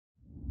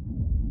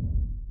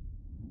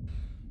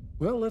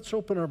Well, let's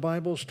open our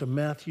Bibles to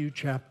Matthew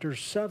chapter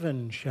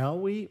 7, shall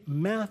we?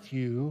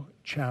 Matthew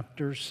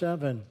chapter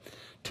 7.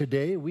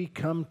 Today we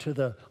come to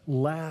the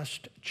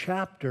last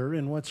chapter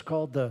in what's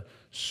called the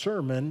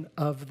Sermon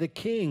of the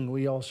King.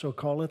 We also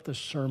call it the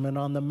Sermon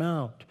on the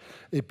Mount.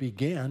 It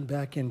began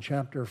back in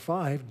chapter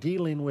 5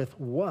 dealing with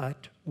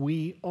what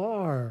we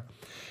are.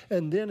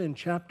 And then in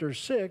chapter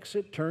 6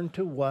 it turned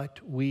to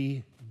what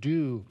we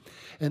do.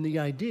 And the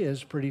idea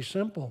is pretty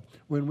simple.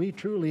 When we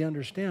truly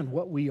understand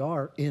what we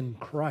are in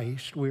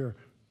Christ, we're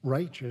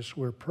righteous,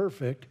 we're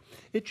perfect,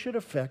 it should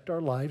affect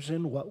our lives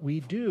in what we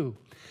do.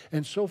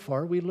 And so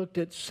far, we looked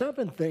at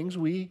 7 things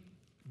we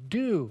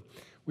do.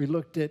 We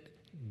looked at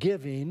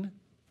giving,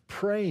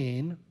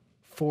 praying,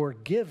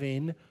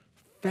 forgiving,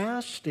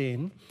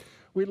 fasting.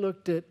 We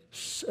looked at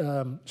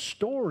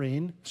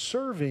storing,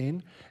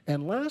 serving,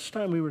 and last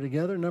time we were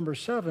together, number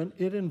 7,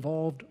 it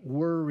involved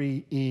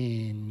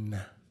worrying.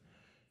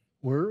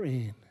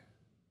 Worrying.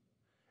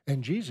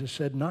 And Jesus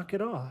said, knock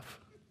it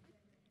off.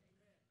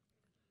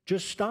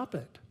 Just stop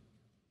it.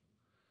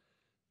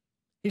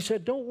 He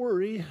said, don't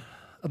worry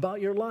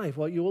about your life,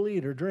 what you will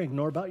eat or drink,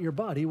 nor about your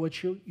body,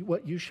 what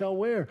you shall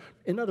wear.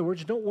 In other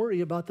words, don't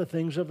worry about the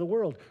things of the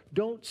world.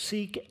 Don't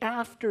seek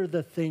after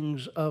the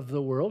things of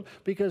the world,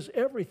 because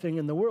everything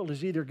in the world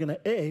is either going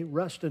to A,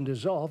 rust and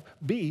dissolve,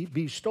 B,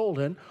 be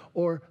stolen,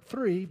 or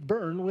 3,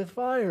 burn with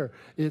fire.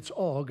 It's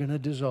all going to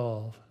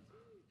dissolve.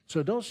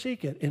 So don't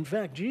seek it. In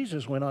fact,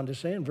 Jesus went on to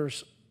say in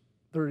verse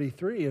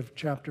 33 of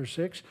chapter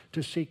 6,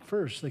 to seek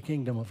first the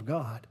kingdom of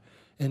God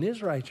and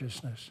His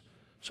righteousness.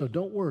 So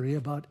don't worry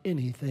about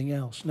anything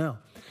else. Now,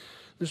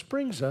 this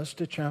brings us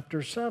to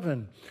chapter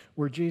 7,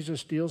 where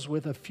Jesus deals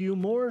with a few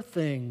more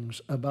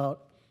things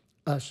about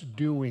us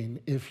doing,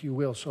 if you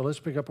will. So let's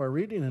pick up our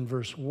reading in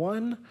verse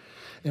 1,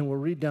 and we'll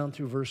read down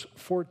through verse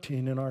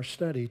 14 in our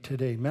study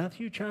today.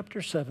 Matthew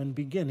chapter 7,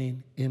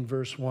 beginning in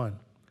verse 1.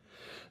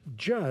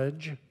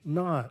 Judge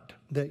not,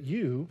 that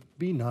you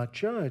be not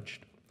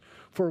judged.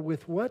 For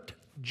with what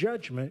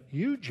judgment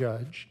you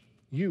judge,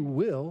 you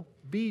will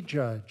be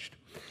judged.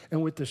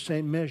 And with the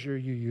same measure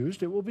you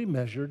used, it will be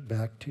measured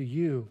back to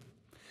you.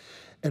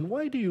 And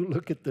why do you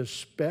look at the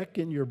speck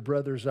in your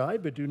brother's eye,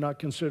 but do not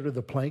consider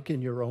the plank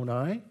in your own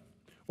eye?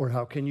 Or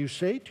how can you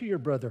say to your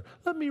brother,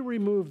 let me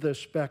remove the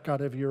speck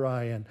out of your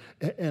eye,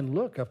 and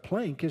look, a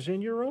plank is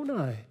in your own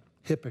eye?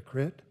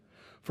 Hypocrite.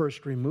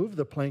 First remove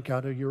the plank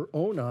out of your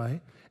own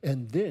eye,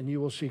 and then you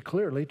will see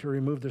clearly to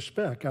remove the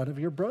speck out of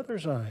your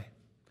brother's eye.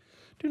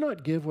 Do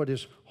not give what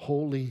is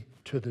holy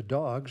to the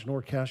dogs,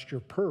 nor cast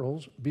your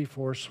pearls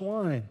before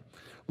swine,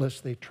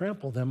 lest they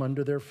trample them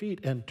under their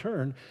feet and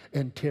turn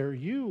and tear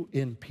you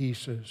in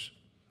pieces.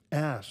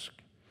 Ask,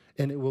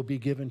 and it will be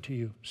given to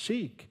you.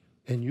 Seek,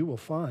 and you will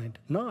find.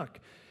 Knock,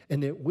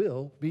 and it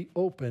will be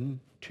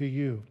open to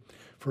you.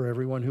 For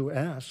everyone who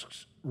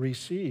asks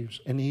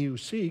receives, and he who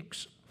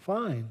seeks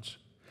finds.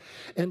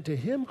 And to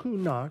him who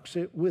knocks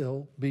it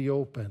will be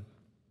open.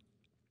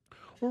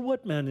 Or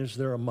what man is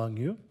there among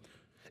you?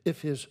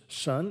 If his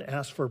son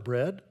asks for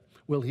bread,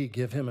 will he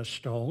give him a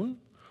stone?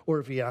 Or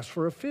if he asks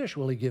for a fish,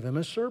 will he give him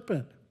a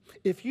serpent?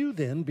 If you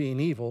then, being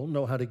evil,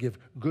 know how to give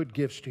good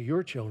gifts to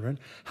your children,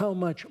 how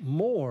much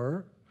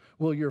more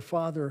will your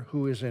Father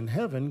who is in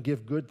heaven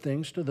give good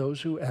things to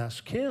those who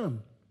ask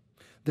him?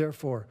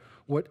 Therefore,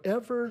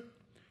 whatever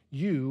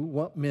you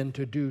want men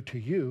to do to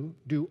you,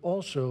 do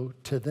also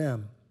to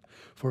them.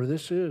 For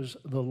this is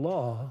the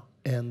law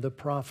and the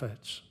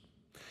prophets.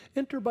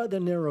 Enter by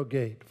the narrow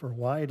gate, for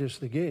wide is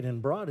the gate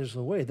and broad is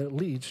the way that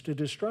leads to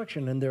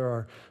destruction, and there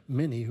are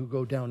many who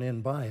go down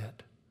in by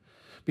it.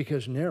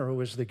 Because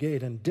narrow is the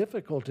gate and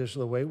difficult is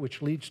the way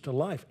which leads to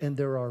life, and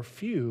there are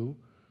few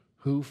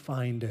who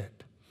find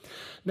it.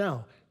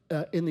 Now,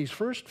 in these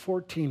first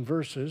 14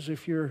 verses,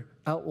 if you're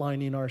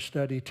outlining our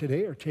study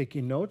today or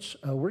taking notes,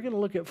 we're going to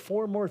look at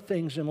 4 more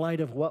things in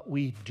light of what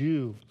we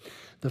do.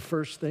 The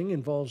first thing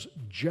involves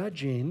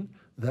judging.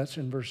 That's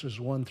in verses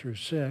 1 through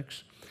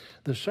 6.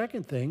 The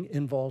second thing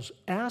involves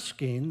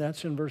asking.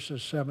 That's in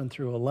verses 7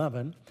 through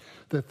 11.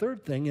 The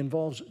third thing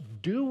involves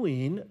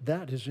doing.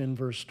 That is in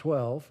verse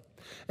 12.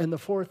 And the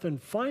fourth and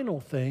final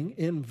thing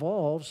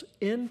involves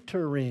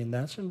entering.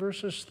 That's in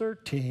verses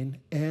 13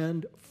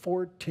 and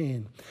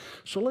 14.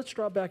 So let's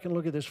drop back and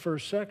look at this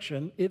first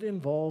section. It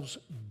involves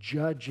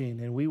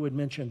judging. And we would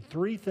mention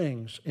 3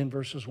 things in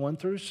verses 1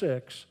 through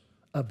 6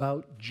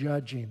 about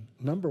judging.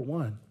 Number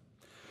 1,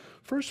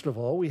 first of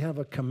all, we have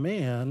a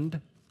command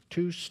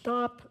to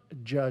stop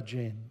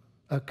judging.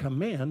 A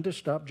command to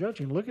stop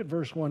judging. Look at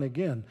verse 1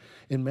 again.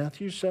 In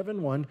Matthew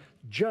 7:1,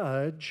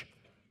 judge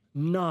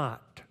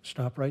not.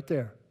 Stop right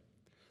there.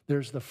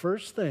 There's the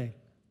first thing.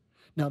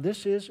 Now,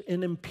 this is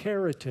an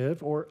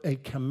imperative or a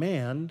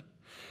command,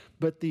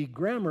 but the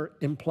grammar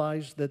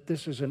implies that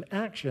this is an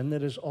action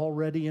that is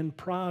already in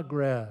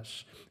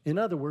progress. In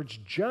other words,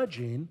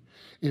 judging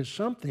is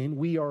something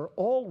we are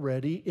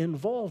already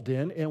involved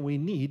in, and we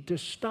need to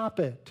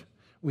stop it.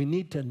 We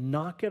need to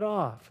knock it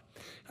off.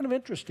 Kind of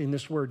interesting,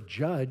 this word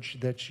judge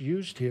that's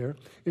used here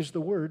is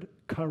the word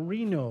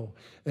carino.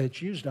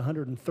 It's used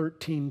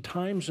 113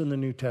 times in the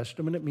New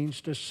Testament. It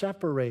means to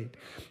separate,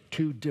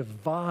 to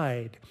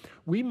divide.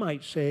 We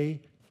might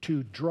say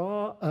to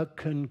draw a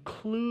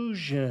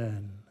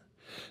conclusion.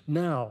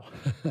 Now,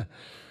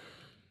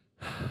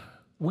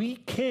 we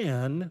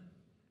can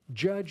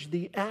judge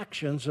the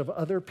actions of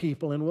other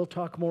people, and we'll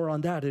talk more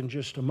on that in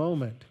just a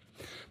moment.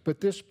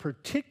 But this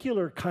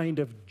particular kind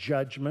of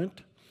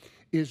judgment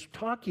is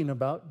talking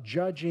about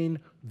judging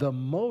the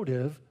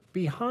motive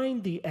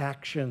behind the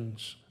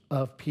actions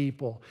of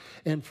people.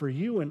 And for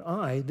you and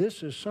I,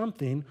 this is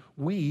something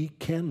we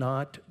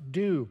cannot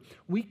do.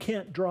 We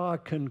can't draw a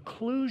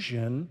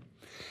conclusion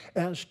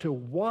as to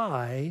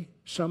why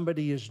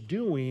somebody is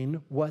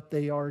doing what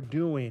they are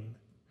doing.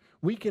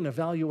 We can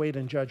evaluate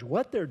and judge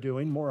what they're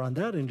doing, more on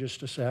that in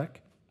just a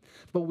sec,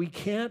 but we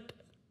can't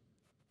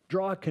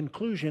draw a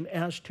conclusion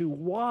as to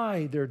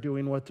why they're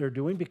doing what they're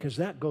doing, because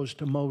that goes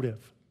to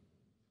motive.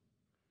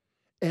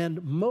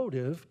 And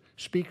motive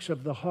speaks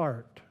of the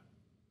heart.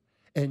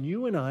 And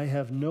you and I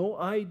have no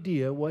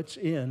idea what's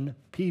in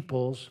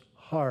people's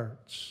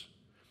hearts.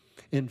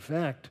 In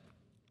fact,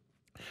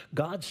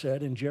 God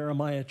said in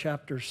Jeremiah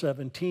chapter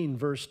 17,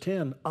 verse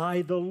 10,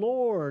 I, the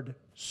Lord,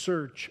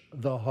 search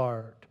the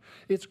heart.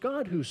 It's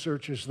God who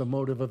searches the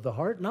motive of the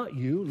heart, not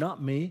you,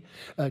 not me.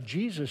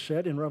 Jesus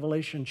said in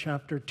Revelation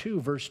chapter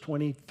 2, verse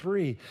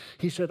 23,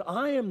 he said,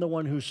 I am the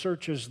one who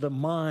searches the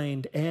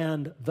mind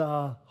and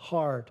the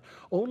heart.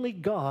 Only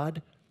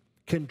God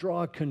can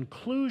draw a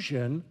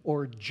conclusion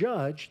or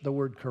judge, the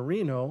word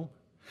carino,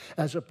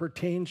 as it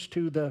pertains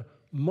to the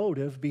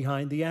motive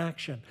behind the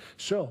action.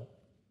 So,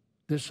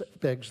 this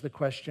begs the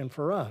question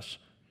for us.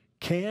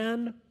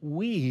 Can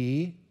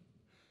we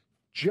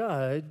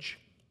judge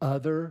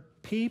other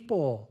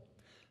people?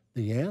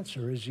 The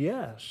answer is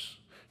yes.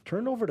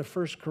 Turn over to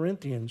 1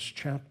 Corinthians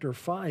chapter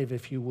 5,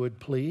 if you would,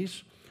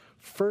 please.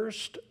 1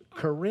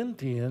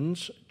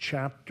 Corinthians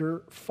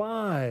chapter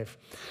 5.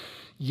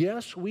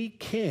 Yes, we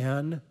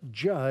can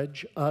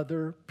judge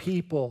other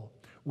people.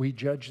 We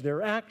judge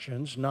their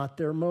actions, not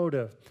their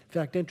motive. In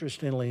fact,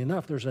 interestingly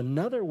enough, there's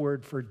another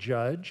word for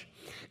judge.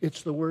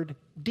 It's the word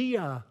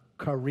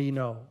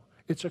diakarino.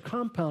 It's a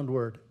compound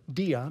word.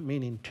 Dia,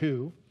 meaning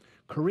two.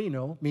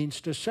 Karino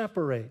means to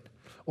separate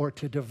or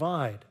to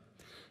divide.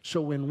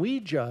 So when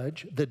we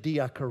judge the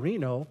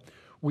diakarino,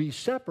 we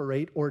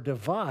separate or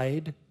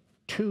divide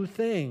two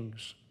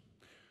things.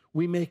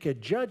 We make a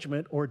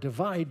judgment or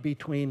divide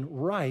between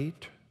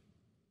right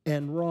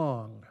and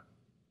wrong.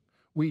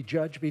 We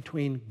judge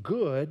between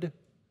good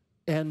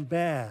and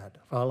bad.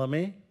 Follow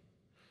me?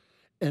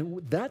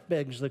 And that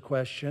begs the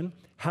question,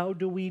 how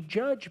do we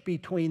judge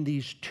between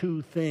these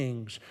two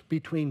things,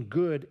 between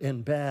good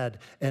and bad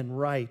and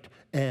right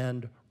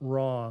and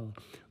wrong?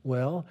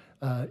 Well,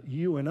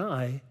 you and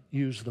I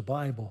use the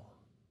Bible.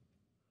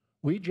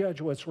 We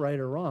judge what's right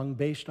or wrong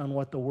based on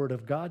what the Word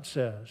of God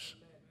says.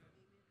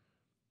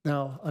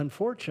 Now,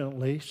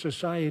 unfortunately,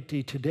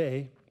 society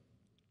today,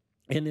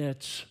 in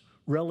its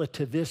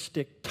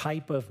relativistic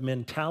type of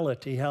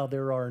mentality, how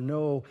there are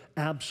no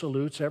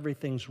absolutes,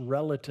 everything's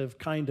relative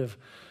kind of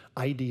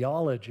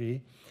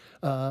ideology,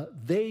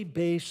 they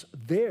base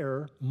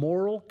their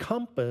moral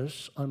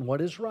compass on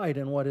what is right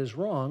and what is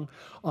wrong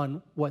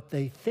on what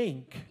they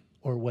think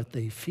or what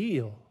they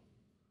feel.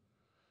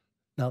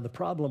 Now, the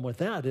problem with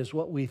that is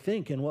what we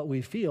think and what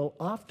we feel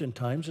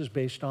oftentimes is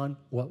based on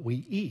what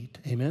we eat.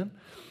 Amen?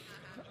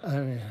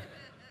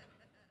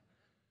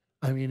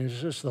 I mean,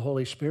 is this the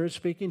Holy Spirit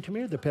speaking to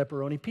me or the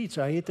pepperoni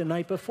pizza I ate the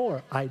night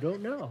before? I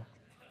don't know.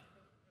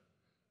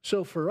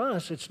 So for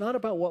us, it's not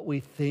about what we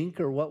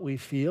think or what we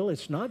feel.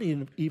 It's not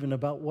even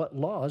about what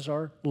laws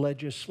are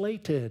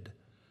legislated.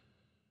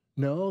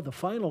 No, the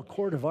final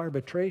court of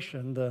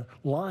arbitration, the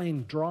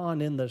line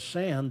drawn in the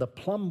sand, the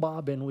plumb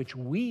bob in which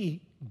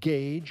we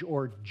gauge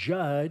or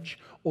judge,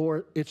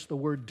 or it's the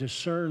word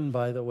discern,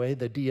 by the way,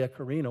 the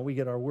diakarino, we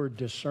get our word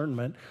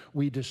discernment.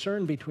 We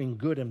discern between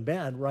good and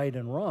bad, right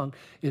and wrong,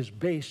 is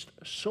based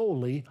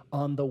solely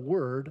on the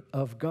Word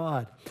of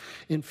God.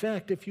 In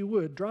fact, if you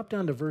would, drop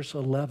down to verse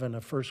 11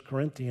 of 1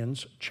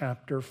 Corinthians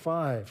chapter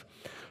 5.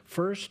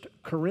 1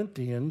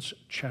 Corinthians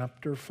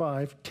chapter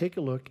 5, take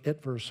a look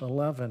at verse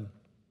 11.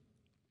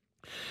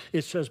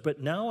 It says, but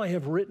now I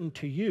have written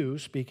to you,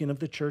 speaking of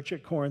the church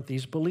at Corinth,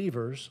 these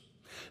believers,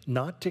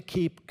 not to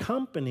keep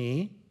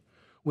company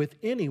with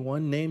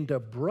anyone named a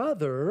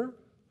brother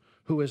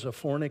who is a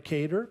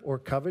fornicator or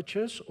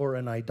covetous or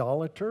an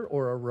idolater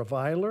or a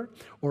reviler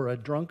or a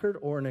drunkard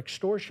or an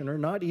extortioner,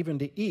 not even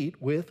to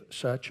eat with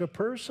such a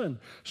person.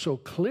 So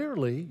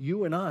clearly,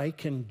 you and I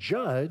can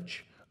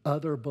judge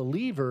other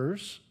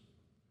believers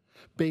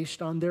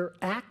based on their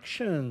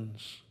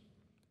actions.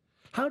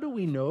 How do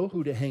we know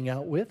who to hang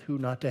out with, who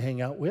not to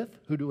hang out with,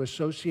 who to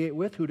associate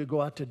with, who to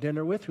go out to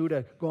dinner with, who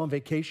to go on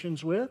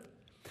vacations with?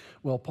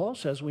 Well, Paul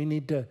says we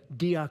need to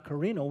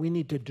diakarino, we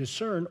need to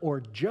discern or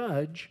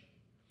judge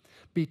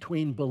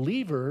between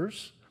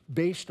believers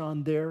based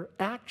on their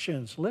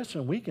actions.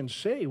 Listen, we can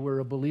say we're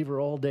a believer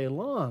all day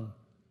long,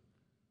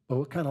 but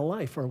what kind of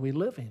life are we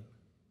living?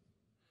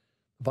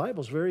 The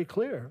Bible's very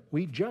clear.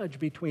 We judge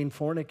between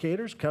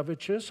fornicators,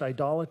 covetous,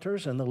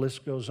 idolaters, and the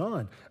list goes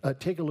on.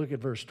 Take a look at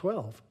verse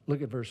 12.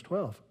 Look at verse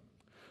 12.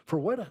 For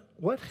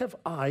what have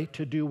I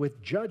to do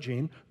with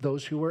judging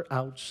those who are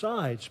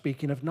outside?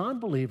 Speaking of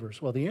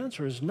non-believers. Well, the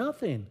answer is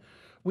nothing.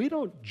 We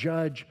don't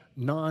judge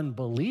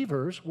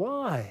non-believers.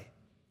 Why?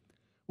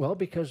 Well,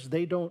 because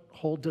they don't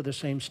hold to the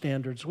same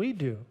standards we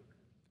do.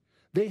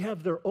 They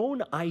have their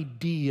own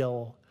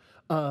ideal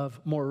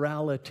of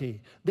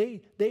morality.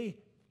 They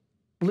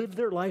live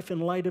their life in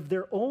light of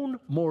their own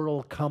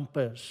moral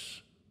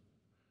compass,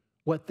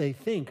 what they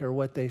think or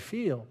what they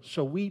feel.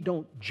 So we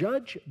don't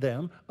judge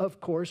them.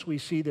 Of course, we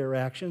see their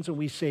actions and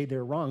we say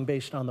they're wrong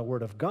based on the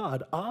Word of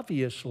God,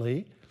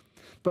 obviously.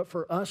 But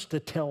for us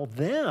to tell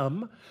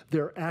them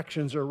their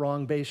actions are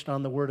wrong based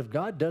on the Word of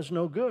God does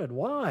no good.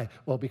 Why?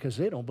 Well, because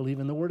they don't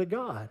believe in the Word of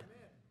God.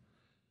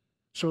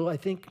 So I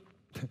think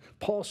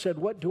Paul said,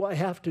 what do I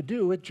have to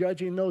do with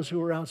judging those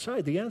who are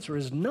outside? The answer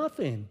is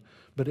nothing.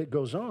 But it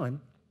goes on.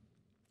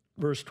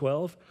 Verse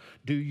 12,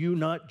 do you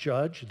not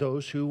judge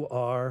those who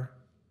are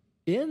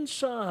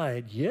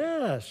inside?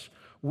 Yes,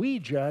 we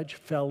judge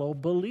fellow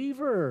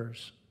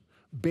believers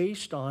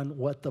based on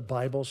what the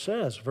Bible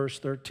says. Verse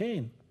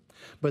 13,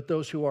 but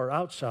those who are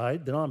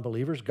outside, the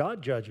non-believers,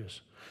 God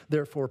judges.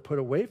 Therefore, put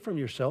away from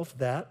yourself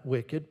that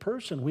wicked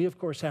person. We, of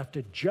course, have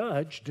to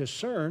judge,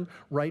 discern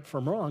right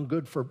from wrong,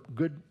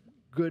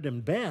 good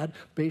and bad,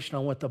 based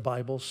on what the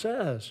Bible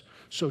says.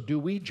 So do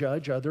we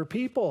judge other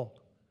people?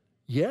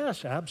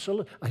 Yes,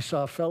 absolutely. I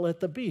saw a fellow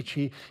at the beach.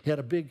 He had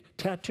a big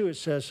tattoo. It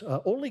says,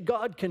 only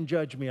God can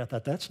judge me. I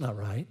thought, that's not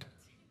right.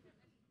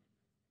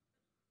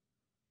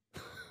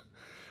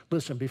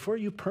 Listen, before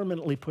you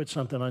permanently put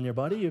something on your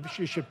body,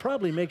 you should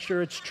probably make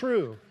sure it's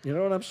true. You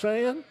know what I'm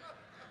saying?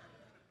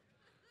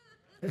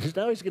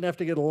 Now he's going to have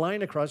to get a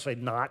line across, say,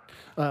 not.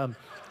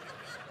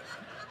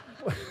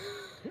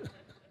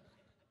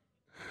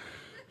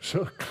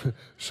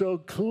 So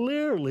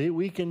clearly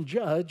we can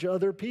judge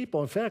other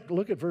people. In fact,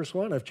 look at verse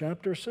 1 of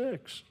chapter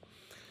 6.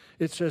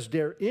 It says,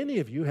 dare any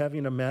of you,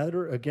 having a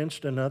matter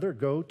against another,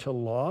 go to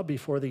law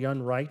before the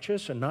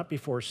unrighteous and not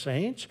before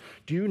saints?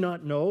 Do you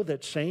not know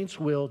that saints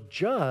will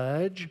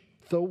judge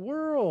the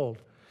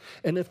world?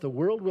 And if the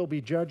world will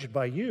be judged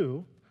by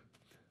you,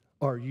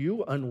 are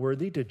you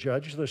unworthy to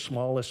judge the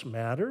smallest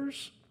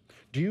matters?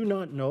 Do you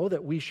not know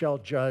that we shall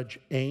judge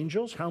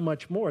angels? How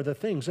much more the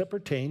things that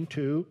pertain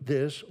to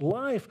this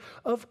life?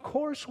 Of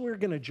course we're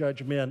going to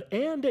judge men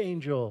and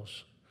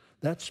angels.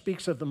 That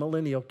speaks of the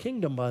millennial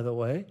kingdom, by the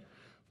way.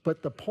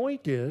 But the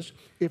point is,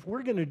 if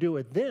we're going to do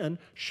it then,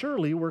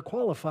 surely we're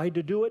qualified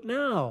to do it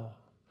now.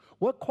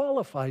 What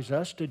qualifies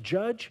us to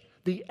judge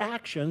the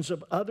actions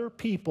of other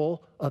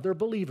people, other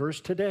believers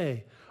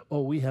today?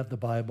 Oh, we have the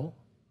Bible.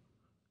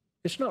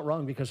 It's not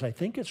wrong because I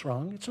think it's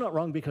wrong. It's not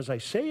wrong because I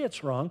say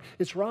it's wrong.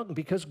 It's wrong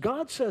because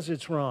God says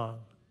it's wrong.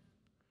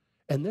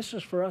 And this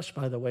is for us,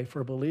 by the way,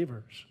 for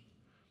believers.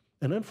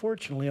 And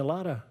unfortunately, a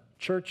lot of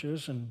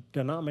churches and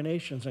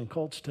denominations and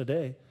cults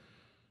today,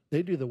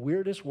 they do the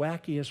weirdest,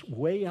 wackiest,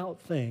 way out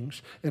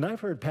things. And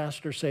I've heard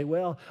pastors say,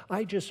 well,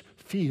 I just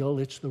feel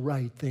it's the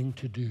right thing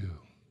to do.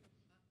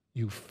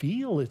 You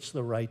feel it's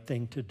the right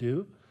thing to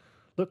do?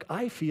 Look,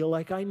 I feel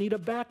like I need a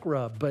back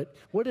rub, but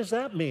what does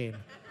that mean?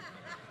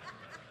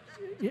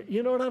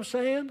 You know what I'm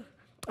saying?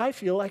 I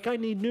feel like I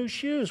need new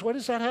shoes. What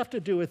does that have to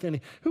do with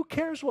any? Who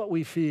cares what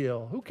we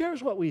feel? Who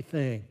cares what we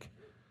think?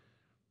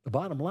 The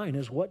bottom line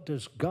is, what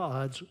does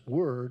God's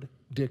word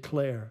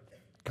declare?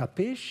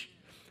 Capiche?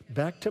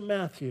 Back to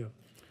Matthew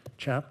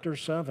chapter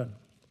 7.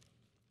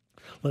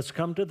 Let's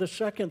come to the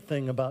second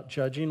thing about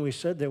judging. We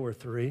said there were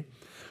three.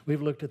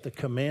 We've looked at the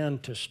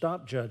command to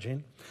stop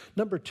judging.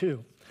 Number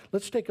 2,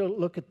 let's take a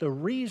look at the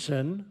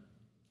reason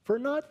for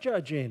not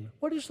judging.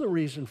 What is the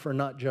reason for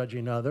not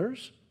judging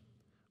others?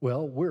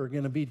 Well, we're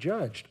going to be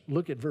judged.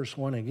 Look at verse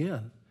 1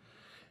 again.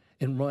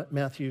 In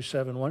Matthew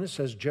 7:1, it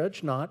says,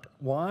 judge not.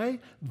 Why?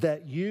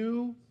 That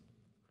you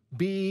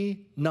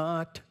be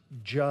not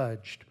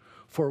judged.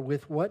 For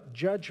with what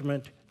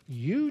judgment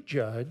you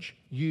judge,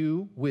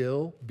 you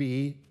will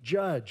be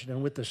judged.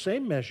 And with the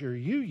same measure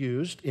you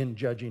used in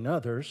judging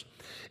others,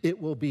 it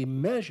will be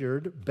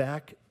measured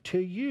back to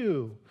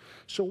you.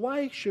 So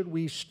why should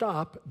we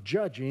stop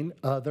judging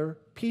other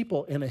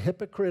people in a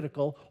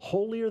hypocritical,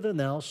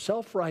 holier-than-thou,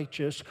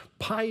 self-righteous,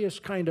 pious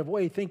kind of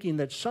way, thinking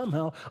that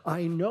somehow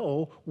I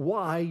know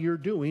why you're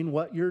doing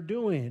what you're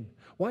doing?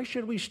 Why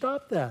should we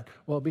stop that?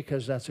 Well,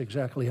 because that's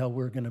exactly how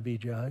we're going to be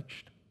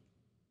judged.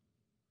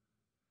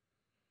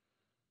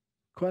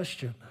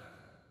 Question,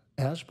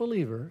 as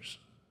believers,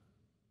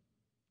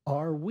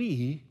 are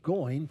we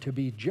going to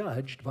be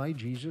judged by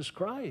Jesus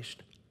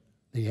Christ?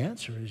 The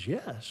answer is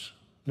yes,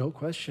 no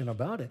question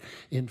about it.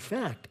 In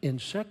fact, in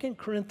 2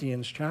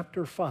 Corinthians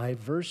chapter 5,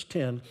 verse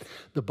 10,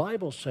 the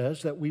Bible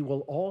says that we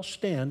will all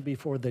stand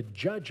before the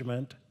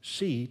judgment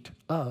seat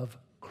of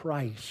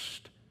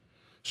Christ.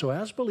 So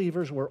as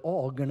believers, we're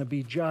all going to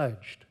be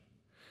judged.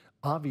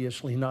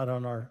 Obviously not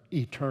on our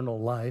eternal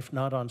life,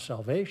 not on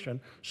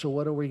salvation. So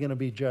what are we going to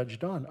be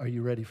judged on? Are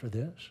you ready for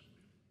this?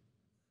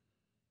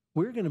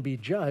 We're going to be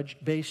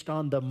judged based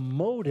on the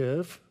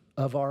motive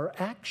of our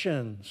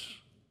actions.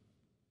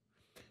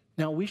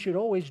 Now, we should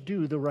always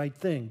do the right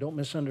thing. Don't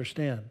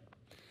misunderstand.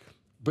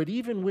 But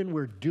even when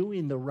we're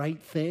doing the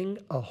right thing,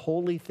 a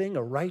holy thing,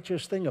 a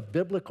righteous thing, a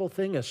biblical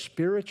thing, a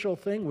spiritual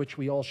thing, which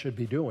we all should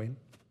be doing,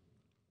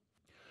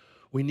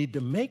 we need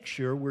to make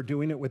sure we're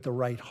doing it with the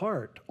right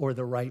heart or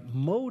the right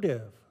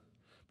motive.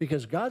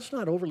 Because God's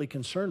not overly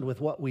concerned with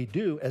what we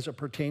do as it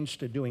pertains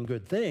to doing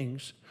good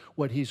things.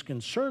 What he's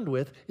concerned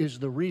with is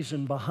the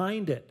reason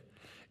behind it.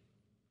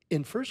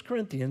 In 1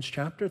 Corinthians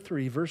chapter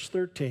 3, verse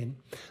 13,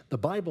 the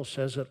Bible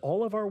says that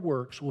all of our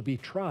works will be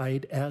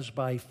tried as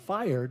by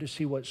fire to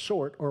see what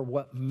sort or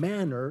what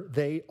manner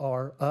they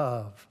are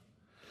of.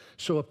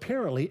 So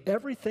apparently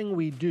everything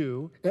we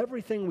do,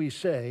 everything we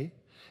say,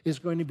 is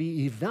going to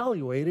be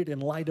evaluated in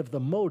light of the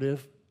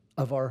motive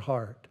of our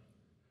heart.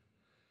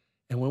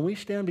 And when we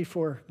stand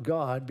before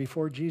God,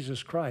 before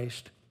Jesus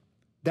Christ,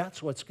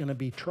 that's what's going to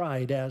be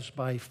tried as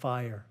by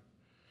fire.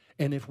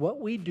 And if what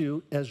we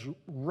do, as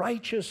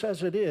righteous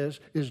as it is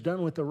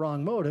done with the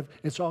wrong motive,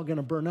 it's all going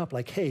to burn up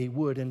like hay,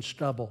 wood, and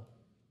stubble.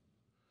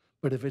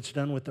 But if it's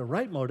done with the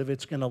right motive,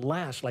 it's going to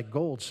last like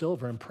gold,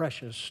 silver, and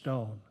precious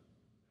stone.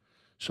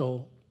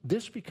 So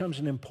this becomes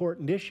an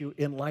important issue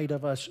in light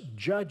of us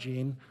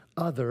judging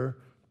other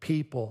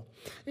people.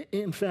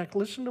 In fact,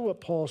 listen to what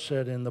Paul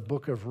said in the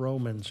book of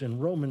Romans, in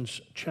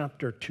Romans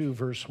chapter 2,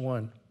 verse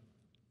 1.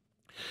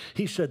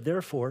 He said,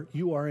 therefore,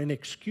 you are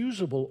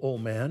inexcusable, O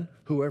man,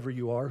 whoever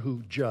you are,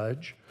 who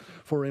judge.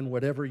 For in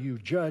whatever you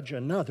judge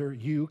another,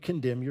 you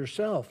condemn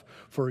yourself.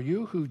 For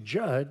you who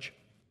judge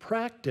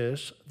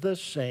practice the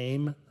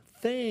same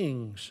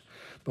things.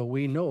 But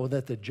we know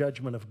that the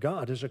judgment of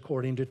God is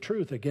according to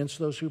truth against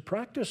those who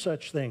practice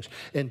such things.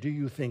 And do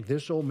you think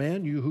this, O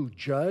man, you who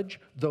judge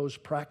those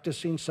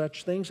practicing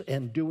such things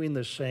and doing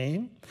the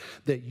same,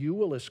 that you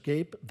will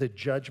escape the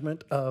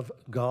judgment of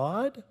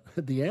God?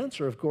 The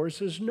answer, of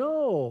course, is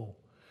no.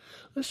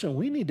 Listen,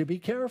 we need to be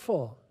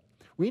careful.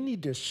 We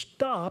need to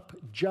stop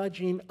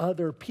judging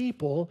other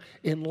people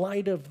in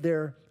light of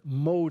their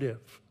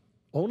motive.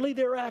 Only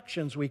their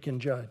actions we can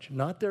judge,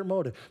 not their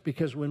motive.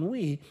 Because when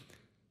we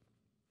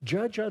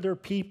judge other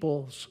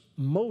people's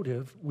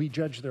motive, we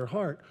judge their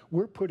heart,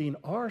 we're putting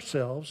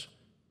ourselves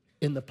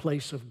in the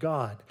place of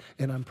God.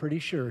 And I'm pretty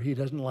sure he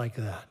doesn't like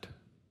that.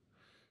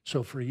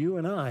 So for you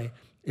and I,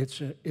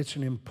 it's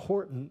an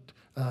important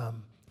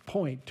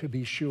point to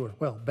be sure.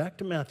 Well, back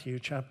to Matthew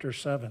chapter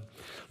 7.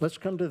 Let's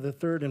come to the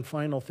third and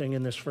final thing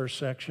in this first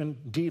section,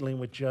 dealing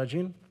with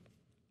judging.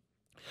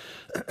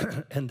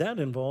 And that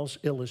involves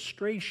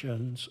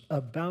illustrations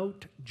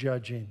about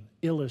judging.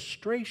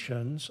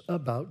 Illustrations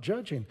about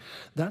judging.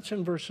 That's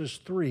in verses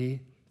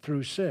 3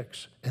 through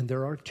 6. And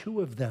there are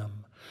two of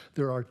them.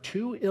 There are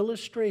two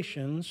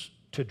illustrations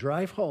to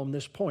drive home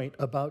this point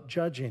about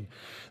judging.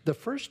 The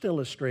first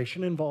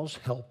illustration involves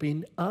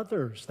helping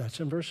others. That's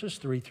in verses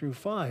 3 through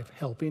 5.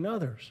 Helping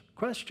others.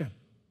 Question: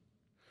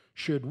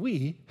 should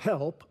we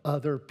help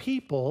other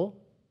people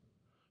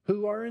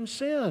who are in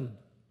sin?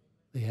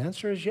 The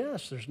answer is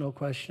yes. There's no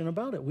question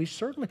about it. We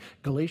certainly,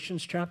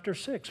 Galatians chapter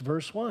 6,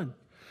 verse 1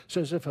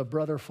 says, if a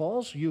brother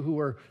falls, you who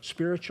are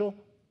spiritual,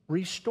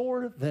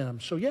 restore them.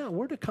 So yeah,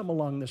 we're to come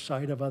along the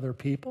side of other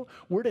people.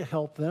 We're to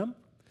help them.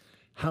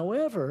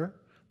 However,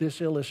 this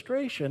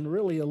illustration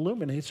really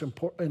illuminates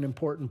an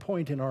important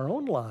point in our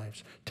own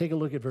lives. Take a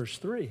look at verse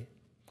 3.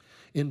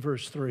 In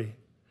verse 3,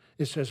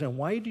 it says, and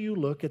why do you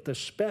look at the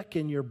speck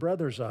in your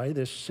brother's eye,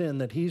 this sin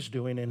that he's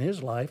doing in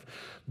his life,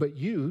 but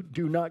you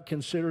do not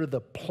consider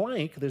the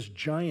plank, this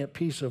giant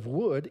piece of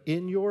wood,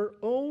 in your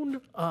own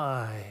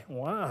eye?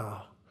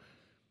 Wow.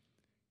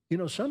 You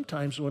know,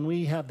 sometimes when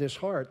we have this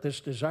heart,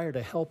 this desire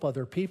to help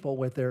other people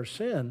with their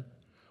sin,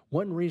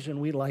 one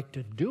reason we like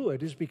to do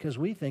it is because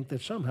we think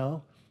that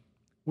somehow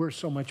we're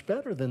so much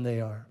better than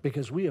they are,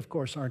 because we, of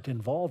course, aren't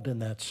involved in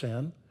that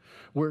sin.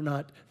 We're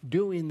not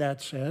doing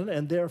that sin,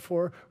 and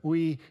therefore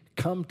we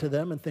come to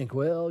them and think,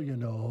 well, you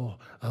know,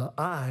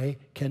 I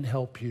can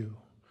help you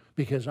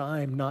because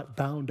I'm not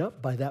bound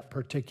up by that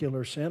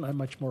particular sin. I'm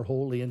much more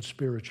holy and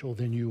spiritual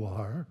than you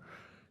are.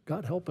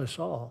 God help us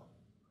all.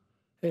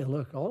 Hey,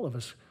 look, all of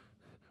us,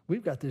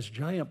 we've got this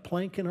giant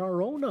plank in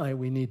our own eye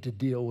we need to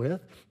deal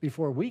with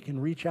before we can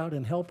reach out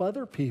and help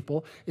other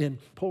people in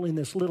pulling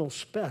this little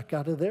speck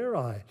out of their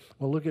eye.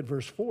 Well, look at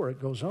verse 4.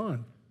 It goes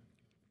on.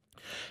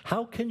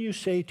 How can you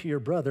say to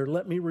your brother,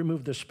 let me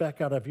remove the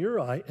speck out of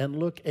your eye, and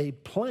look, a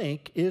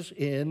plank is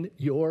in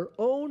your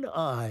own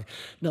eye?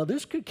 Now,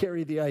 this could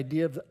carry the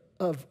idea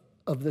of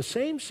the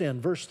same sin.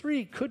 Verse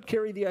 3 could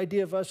carry the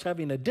idea of us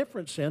having a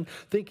different sin,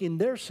 thinking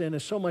their sin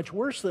is so much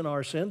worse than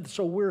our sin,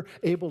 so we're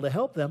able to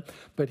help them.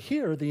 But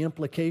here, the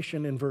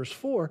implication in verse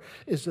 4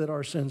 is that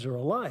our sins are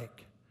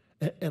alike.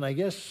 And I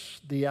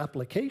guess the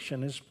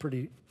application is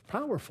pretty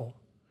powerful.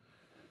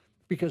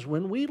 Because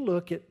when we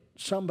look at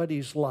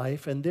somebody's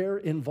life and they're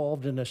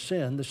involved in a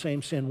sin, the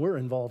same sin we're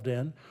involved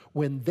in,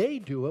 when they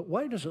do it,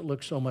 why does it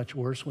look so much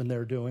worse when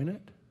they're doing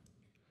it?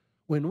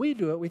 When we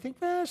do it, we think,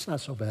 it's not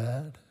so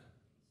bad.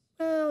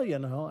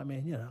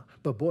 Well,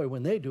 but boy,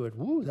 when they do it,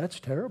 woo, that's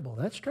terrible.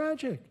 That's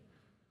tragic.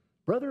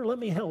 Brother, let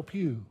me help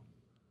you.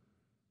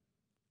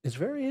 It's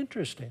very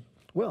interesting.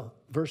 Well,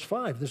 verse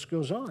 5, this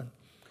goes on.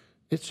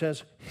 It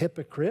says,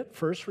 hypocrite,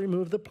 first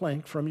remove the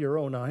plank from your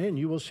own eye, and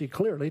you will see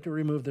clearly to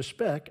remove the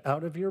speck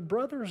out of your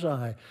brother's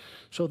eye.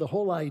 So the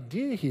whole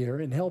idea here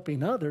in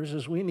helping others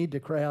is we need to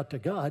cry out to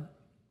God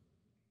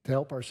to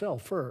help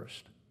ourselves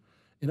first.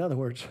 In other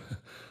words,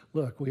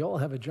 look, we all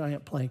have a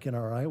giant plank in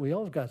our eye. We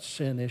all have got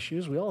sin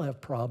issues. We all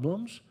have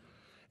problems.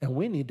 And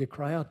we need to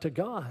cry out to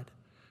God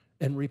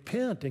and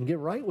repent and get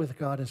right with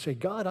God and say,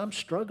 God, I'm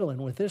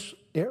struggling with this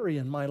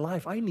area in my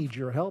life. I need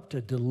your help to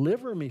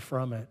deliver me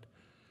from it.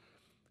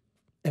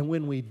 And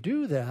when we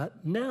do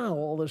that, now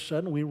all of a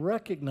sudden we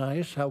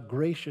recognize how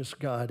gracious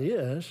God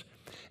is,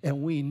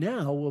 and we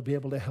now will be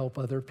able to help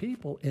other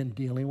people in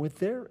dealing with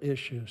their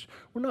issues.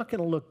 We're not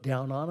going to look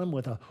down on them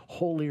with a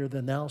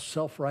holier-than-thou,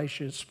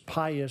 self-righteous,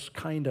 pious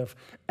kind of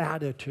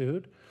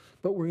attitude,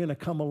 but we're going to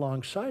come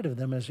alongside of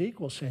them as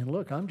equals, saying,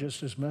 look, I'm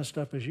just as messed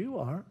up as you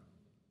are,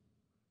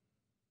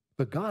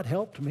 but God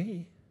helped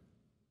me.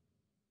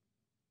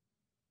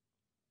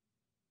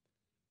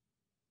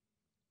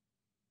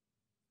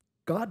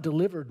 God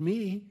delivered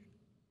me,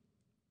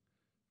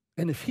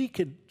 and if he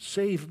could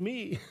save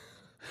me,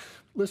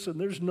 listen,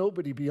 there's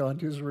nobody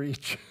beyond his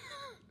reach.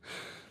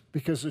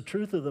 Because the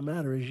truth of the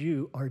matter is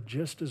you are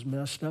just as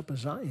messed up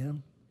as I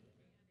am.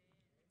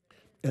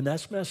 And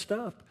that's messed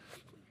up.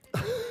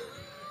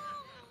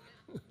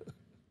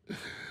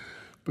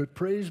 But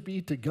praise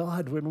be to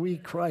God when we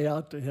cry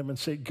out to him and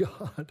say,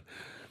 God,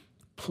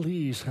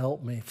 please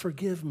help me,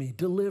 forgive me,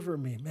 deliver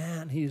me.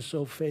 Man, he is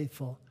so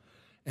faithful.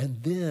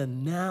 And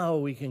then now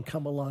we can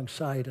come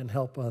alongside and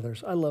help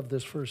others. I love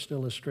this first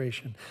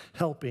illustration,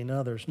 helping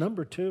others.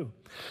 Number 2,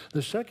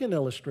 the second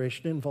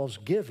illustration involves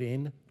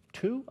giving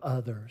to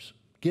others.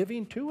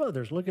 Giving to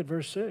others. Look at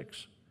verse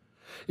 6.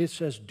 It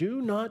says,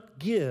 do not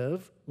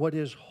give what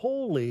is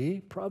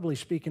holy, probably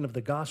speaking of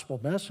the gospel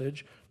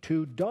message,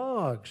 to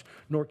dogs,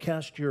 nor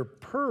cast your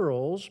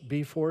pearls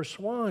before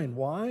swine.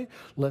 Why?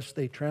 Lest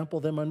they trample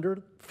them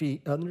under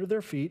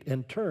their feet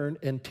and turn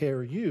and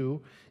tear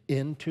you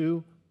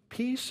into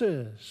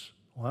pieces.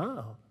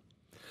 Wow.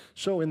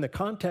 So in the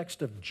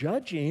context of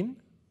judging,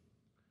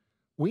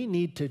 we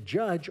need to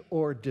judge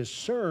or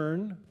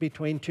discern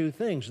between two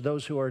things,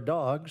 those who are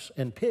dogs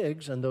and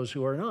pigs and those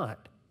who are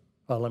not.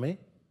 Follow me?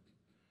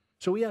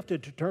 So we have to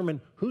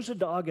determine who's a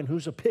dog and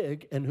who's a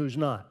pig and who's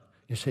not.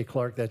 You say,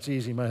 Clark, that's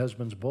easy. My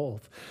husband's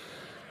both.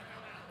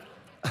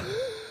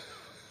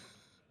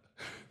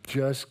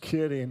 Just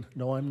kidding.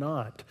 No, I'm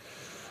not.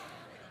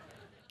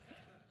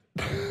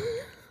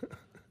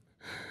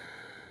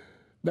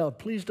 Now,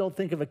 please don't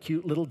think of a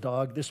cute little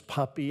dog, this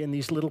puppy, and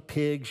these little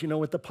pigs,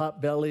 with the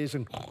pot bellies,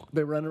 and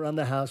they run around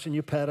the house, and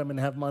you pet them and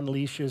have them on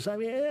leashes. I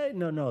mean,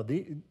 no.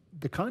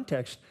 The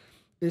context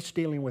is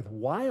dealing with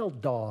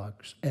wild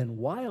dogs and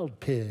wild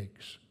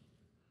pigs,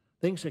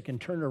 things that can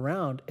turn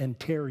around and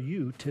tear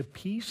you to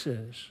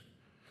pieces.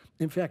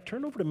 In fact,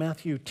 turn over to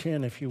Matthew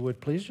 10, if you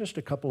would, please, just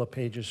a couple of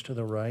pages to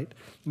the right.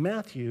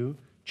 Matthew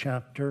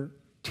chapter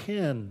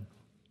 10.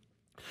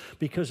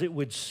 Because it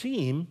would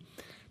seem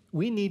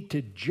we need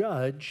to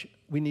judge,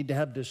 we need to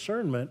have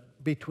discernment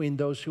between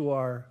those who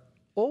are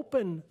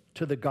open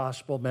to the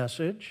gospel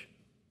message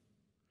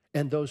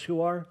and those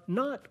who are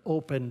not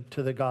open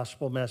to the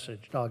gospel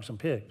message, dogs and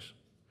pigs.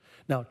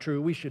 Now,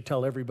 true, we should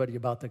tell everybody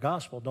about the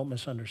gospel. Don't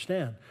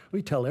misunderstand.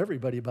 We tell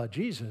everybody about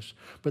Jesus.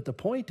 But the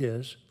point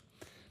is,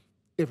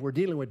 if we're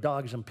dealing with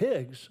dogs and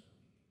pigs,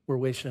 we're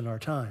wasting our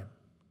time.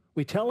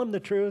 We tell them the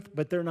truth,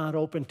 but they're not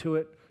open to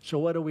it. So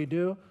what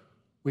do?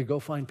 We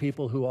go find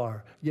people who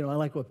are. I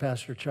like what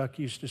Pastor Chuck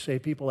used to say.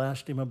 People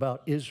asked him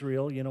about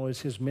Israel, as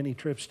his many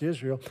trips to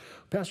Israel.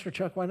 Pastor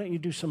Chuck, why don't you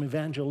do some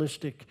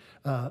evangelistic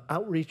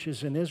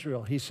outreaches in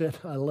Israel? He said,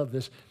 I love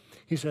this.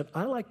 He said,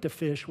 I like to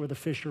fish where the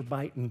fish are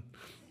biting.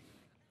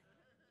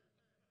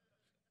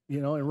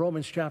 In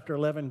Romans chapter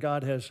 11,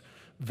 God has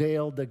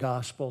veiled the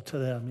gospel to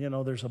them.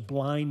 There's a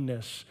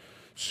blindness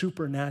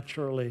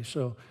supernaturally.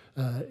 So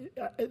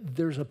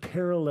there's a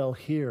parallel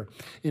here.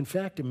 In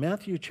fact, in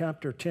Matthew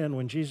chapter 10,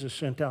 when Jesus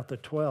sent out the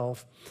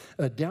 12,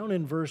 down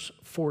in verse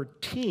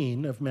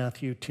 14 of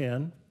Matthew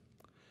 10,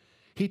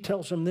 he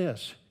tells them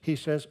this. He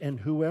says,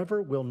 and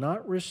whoever will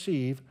not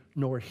receive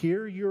nor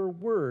hear your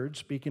words,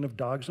 speaking of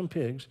dogs and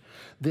pigs,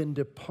 then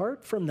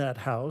depart from that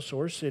house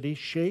or city,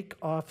 shake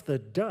off the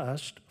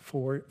dust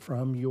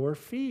from your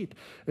feet.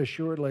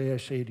 Assuredly, I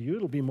say to you,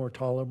 it'll be more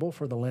tolerable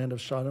for the land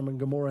of Sodom and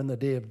Gomorrah in the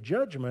day of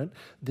judgment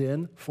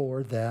than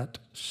for that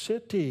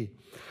city.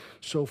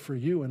 So for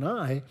you and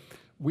I,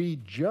 we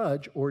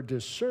judge or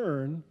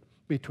discern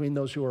between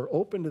those who are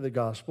open to the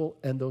gospel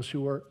and those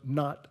who are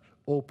not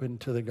open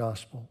to the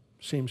gospel.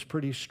 Seems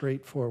pretty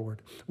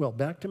straightforward. Well,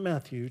 back to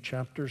Matthew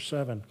chapter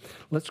 7.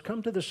 Let's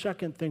come to the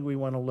second thing we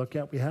want to look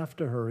at. We have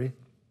to hurry.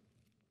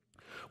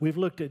 We've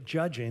looked at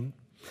judging.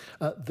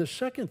 The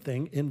second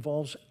thing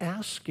involves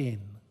asking.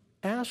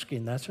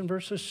 asking. That's in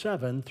verses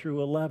 7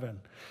 through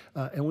 11.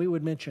 And we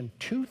would mention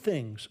two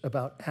things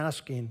about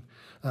asking.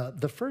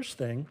 The first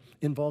thing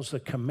involves the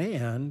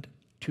command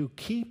to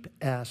keep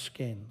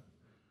asking.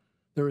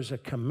 There is a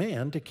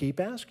command to keep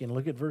asking.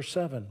 Look at verse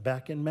 7.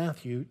 Back in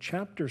Matthew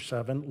chapter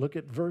 7, look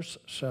at verse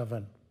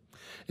 7.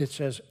 It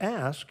says,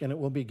 ask and it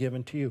will be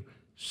given to you.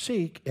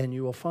 Seek and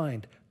you will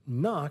find.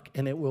 Knock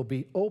and it will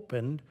be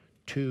opened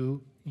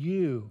to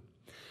you.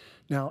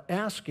 Now,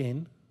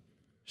 asking,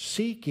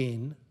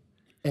 seeking,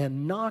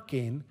 and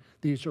knocking,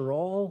 these are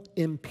all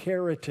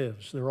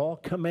imperatives. They're all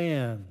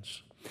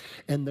commands.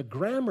 And the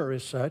grammar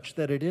is such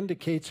that it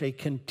indicates a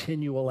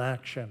continual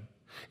action.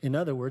 In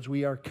other words,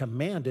 we are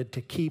commanded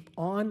to keep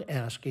on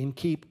asking,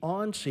 keep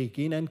on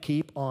seeking, and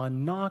keep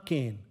on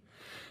knocking.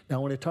 Now,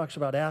 when it talks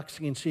about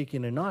asking,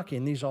 seeking, and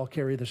knocking, these all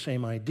carry the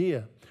same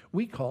idea.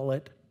 We call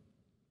it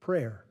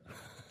prayer.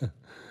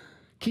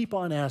 Keep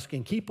on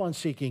asking, keep on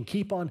seeking,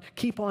 keep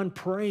on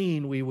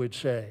praying, we would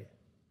say.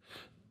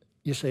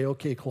 You say,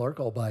 okay,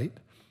 Clark, I'll bite.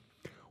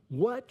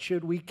 What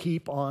should we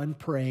keep on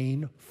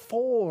praying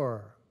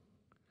for?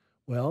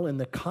 Well, in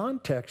the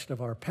context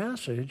of our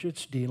passage,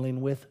 it's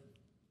dealing with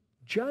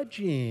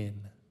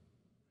judging.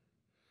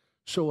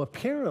 So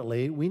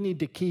apparently, we need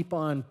to keep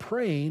on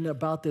praying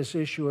about this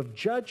issue of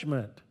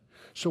judgment.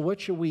 So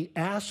what should we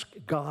ask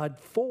God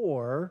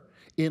for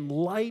in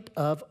light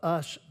of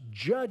us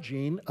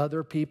judging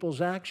other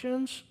people's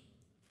actions?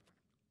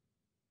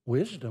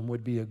 Wisdom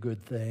would be a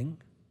good thing.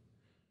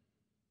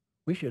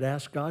 We should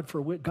ask God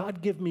for,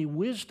 God, give me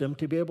wisdom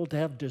to be able to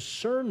have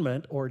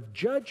discernment or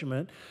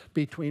judgment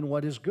between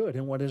what is good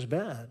and what is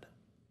bad.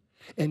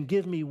 And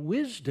give me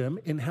wisdom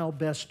in how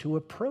best to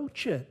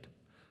approach it.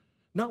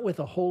 Not with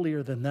a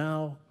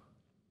holier-than-thou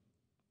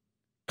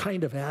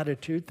kind of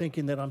attitude,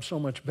 thinking that I'm so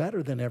much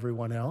better than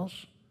everyone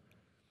else.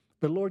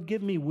 But Lord,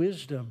 give me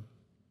wisdom.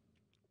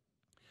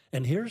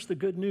 And here's the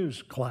good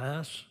news,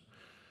 class.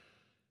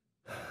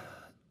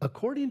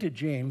 According to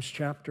James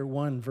chapter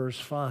 1, verse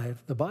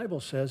 5, the Bible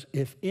says,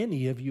 if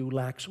any of you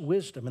lacks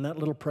wisdom, and that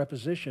little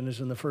preposition is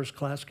in the first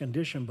class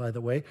condition, by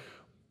the way,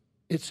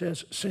 it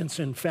says, since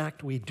in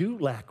fact we do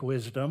lack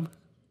wisdom,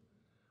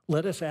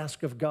 let us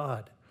ask of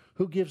God,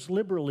 who gives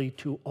liberally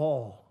to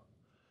all.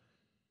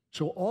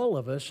 So all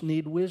of us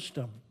need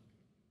wisdom.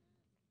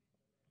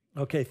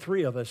 Okay,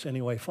 3 of us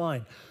anyway,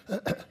 fine.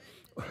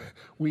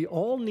 We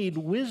all need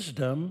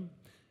wisdom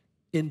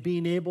in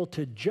being able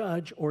to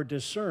judge or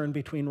discern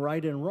between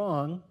right and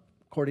wrong,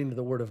 according to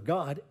the Word of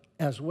God,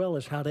 as well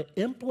as how to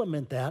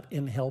implement that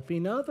in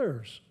helping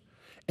others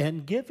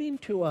and giving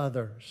to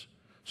others.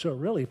 So it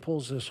really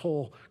pulls this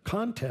whole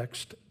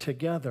context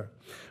together.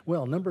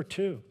 Well, number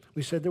 2,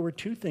 we said there were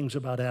 2 things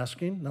about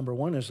asking. Number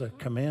 1 is a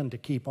command to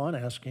keep on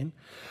asking.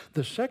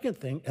 The second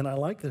thing, and I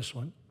like this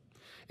one,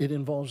 it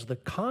involves the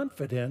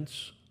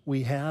confidence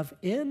we have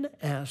in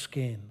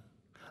asking.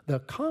 The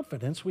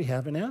confidence we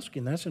have in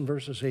asking. That's in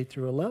verses 8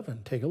 through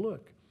 11. Take a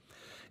look.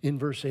 In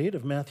verse 8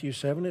 of Matthew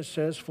 7, it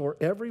says, for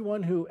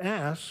everyone who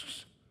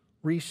asks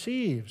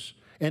receives,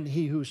 and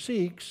he who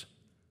seeks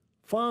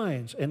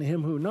finds, and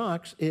him who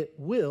knocks, it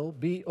will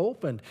be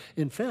opened.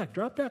 In fact,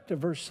 drop back to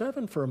verse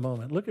 7 for a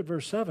moment. Look at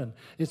verse 7.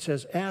 It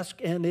says, ask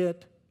and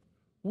it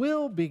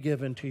will be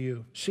given to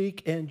you.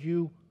 Seek and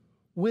you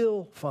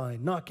will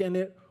find. Knock and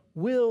it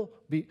will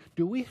be.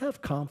 Do we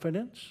have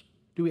confidence?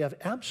 Do we have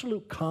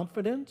absolute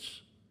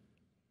confidence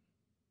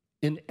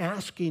in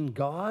asking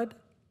God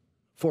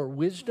for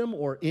wisdom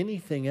or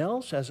anything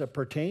else as it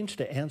pertains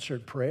to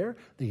answered prayer?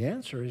 The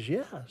answer is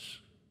yes.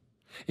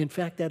 In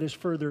fact, that is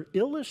further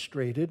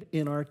illustrated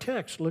in our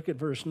text. Look at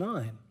verse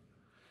 9.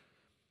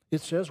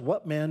 It says,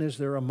 what man is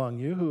there among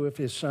you who, if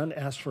his son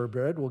asks for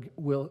bread,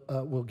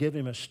 will give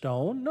him a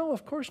stone? No,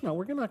 of course not.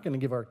 We're not going to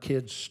give our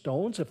kids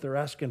stones if they're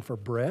asking for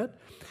bread.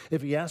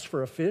 If he asks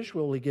for a fish,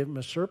 will he give him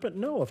a serpent?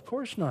 No, of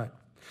course not.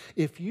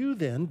 If you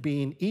then,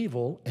 being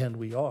evil, and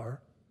we are,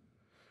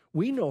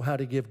 we know how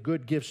to give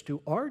good gifts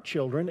to our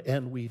children,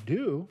 and we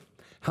do,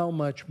 how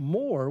much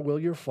more will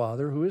your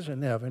Father who is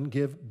in heaven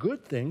give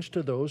good things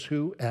to those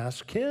who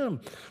ask him?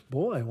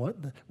 Boy,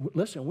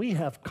 listen, we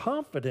have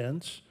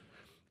confidence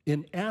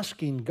in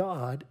asking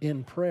God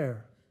in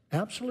prayer.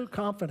 Absolute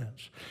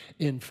confidence.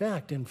 In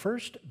fact, in 1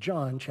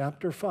 John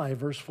chapter 5,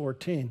 verse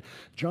 14,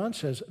 John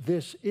says,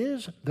 this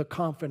is the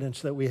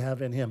confidence that we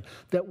have in him,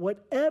 that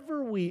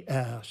whatever we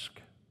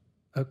ask,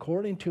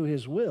 according to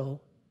his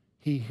will,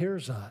 he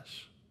hears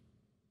us.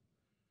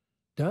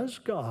 Does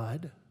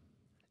God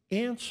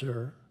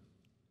answer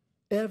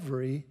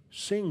every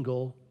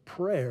single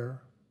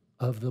prayer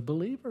of the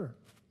believer?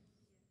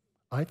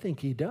 I think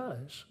he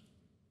does.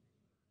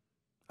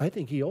 I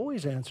think he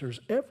always answers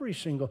every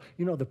single.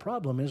 The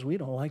problem is we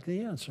don't like the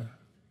answer.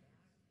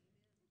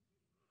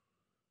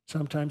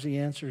 Sometimes the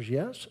answer is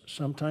yes,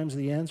 sometimes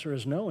the answer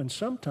is no, and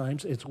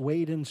sometimes it's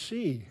wait and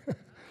see.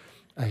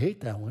 I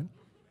hate that one.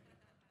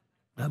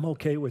 I'm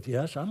okay with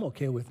yes, I'm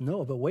okay with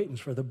no, but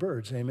waiting's for the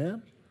birds,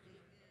 amen?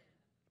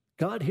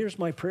 God, here's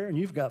my prayer, and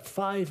you've got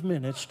 5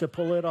 minutes to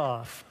pull it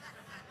off.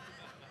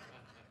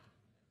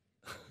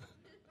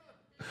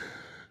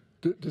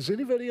 Does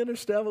anybody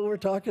understand what we're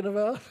talking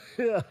about?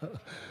 Yeah.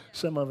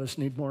 Some of us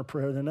need more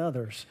prayer than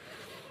others.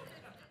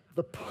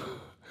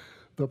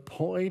 The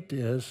point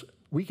is,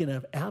 we can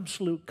have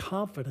absolute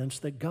confidence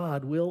that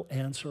God will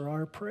answer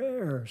our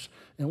prayers.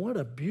 And what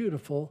a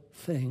beautiful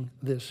thing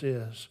this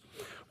is.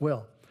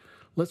 Well,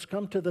 let's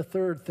come to the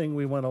third thing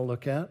we want to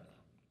look at.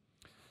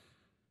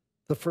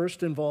 The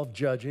first involved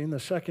judging. The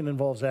second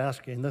involves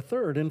asking. The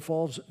third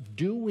involves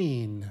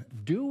doing.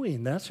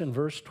 Doing, that's in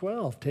verse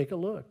 12. Take a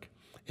look.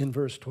 In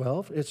verse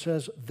 12, it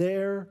says,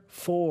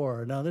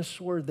 therefore. Now, this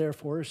word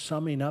therefore is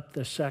summing up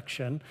the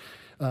section.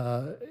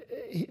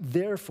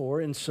 Therefore,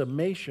 in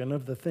summation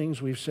of the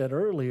things we've said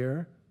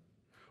earlier,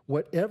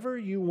 whatever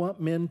you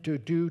want men to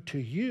do to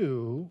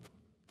you,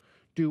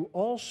 do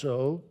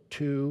also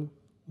to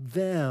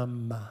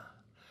them.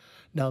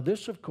 Now,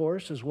 this, of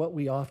course, is what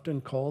we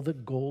often call the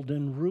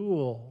golden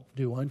rule.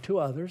 Do unto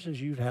others as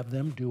you'd have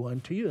them do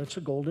unto you. That's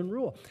a golden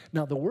rule.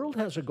 Now, the world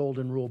has a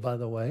golden rule, by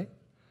the way.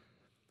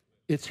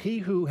 It's he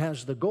who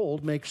has the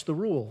gold makes the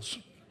rules.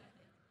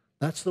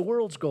 That's the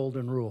world's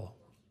golden rule.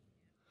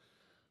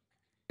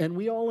 And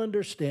we all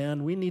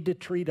understand we need to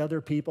treat other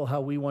people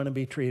how we want to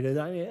be treated.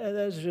 I mean,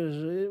 that's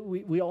just,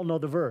 we all know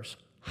the verse.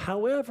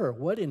 However,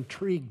 what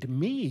intrigued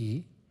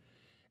me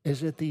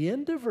is at the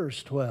end of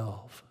verse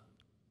 12.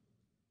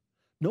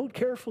 Note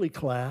carefully,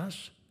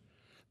 class,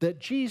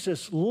 that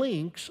Jesus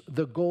links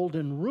the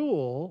golden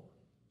rule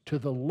to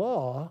the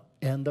law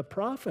and the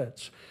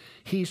prophets.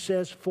 He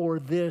says, for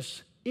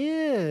this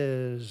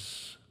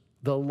is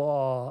the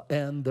law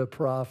and the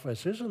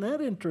prophets. Isn't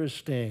that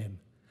interesting?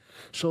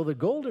 So the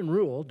golden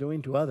rule,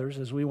 doing to others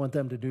as we want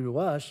them to do to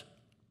us,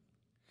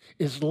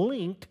 is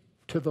linked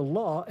to the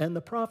law and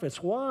the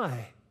prophets.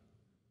 Why?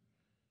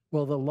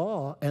 Well, the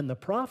law and the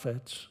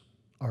prophets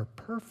are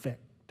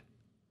perfect.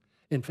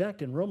 In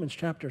fact, in Romans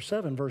chapter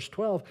 7, verse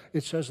 12,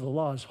 it says the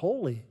law is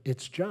holy,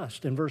 it's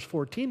just. In verse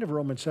 14 of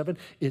Romans 7,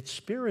 it's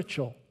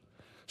spiritual.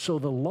 So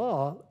the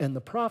law and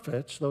the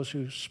prophets, those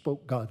who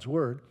spoke God's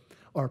word,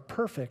 are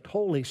perfect,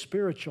 holy,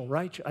 spiritual,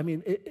 righteous. I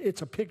mean,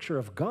 it's a picture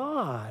of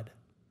God.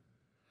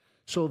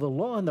 So the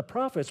law and the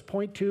prophets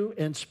point to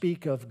and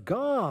speak of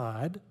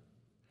God,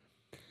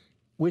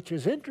 which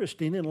is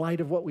interesting in light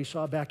of what we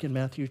saw back in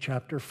Matthew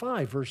chapter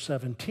 5, verse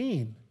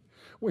 17.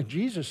 When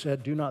Jesus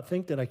said, do not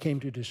think that I came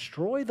to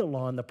destroy the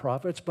law and the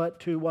prophets, but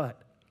to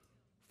what?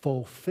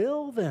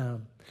 Fulfill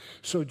them.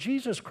 So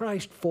Jesus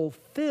Christ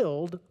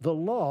fulfilled the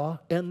law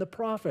and the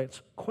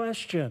prophets.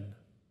 Question: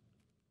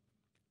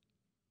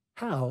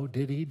 how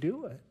did he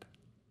do it?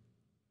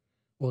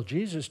 Well,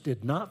 Jesus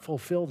did not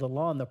fulfill the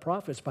law and the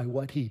prophets by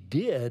what he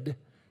did.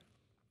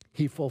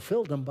 He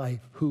fulfilled them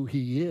by who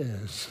he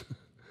is.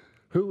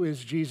 Who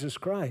is Jesus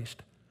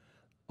Christ?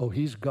 Oh,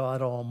 he's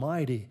God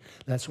Almighty.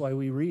 That's why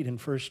we read in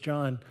 1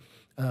 John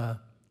 4,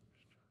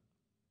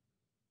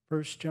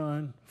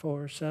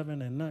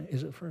 7, and 9.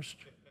 Is it 1?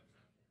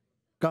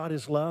 God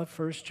is love,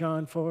 1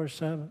 John 4,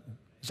 7.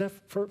 Is that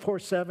 4,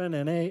 7,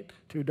 and 8?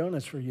 2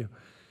 donuts for you.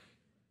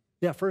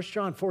 Yeah, 1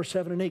 John 4,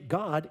 7, and 8.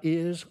 God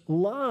is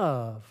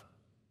love.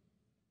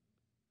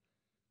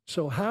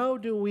 So how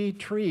do we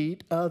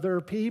treat other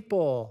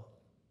people?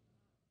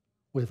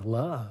 With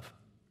love.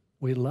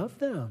 We love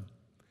them.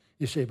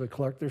 You say, but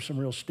Clark, there's some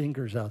real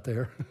stinkers out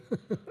there.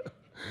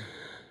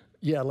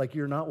 Yeah, like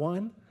you're not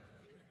one?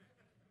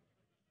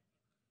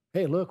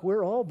 Hey, look,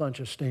 we're all a bunch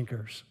of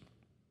stinkers.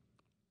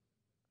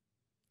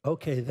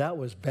 Okay, that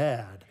was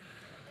bad.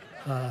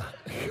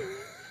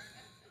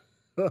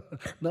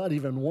 Not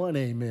even one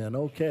amen.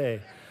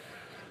 Okay.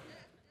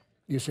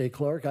 You say,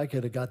 Clark, I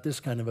could have got this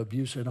kind of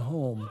abuse at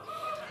home.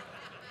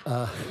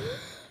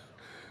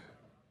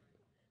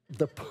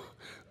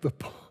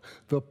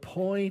 The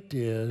point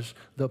is,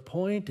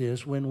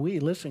 when we,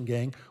 listen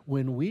gang,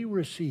 when we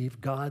receive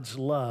God's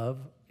love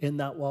in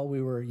that while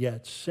we were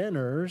yet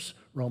sinners,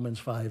 Romans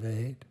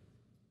 5:8,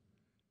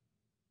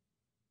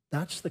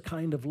 that's the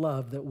kind of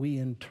love that we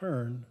in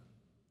turn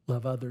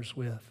love others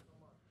with.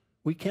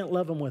 We can't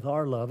love them with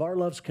our love. Our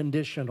love's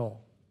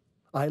conditional.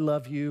 I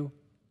love you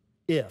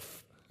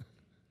if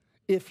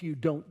you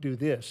don't do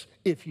this,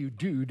 if you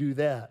do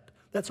that.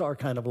 That's our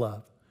kind of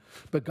love.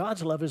 But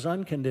God's love is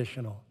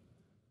unconditional.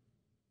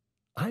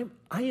 I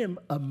am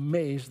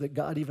amazed that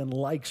God even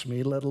likes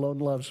me, let alone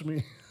loves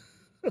me.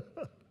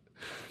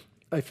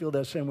 I feel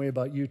that same way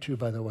about you too,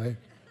 by the way.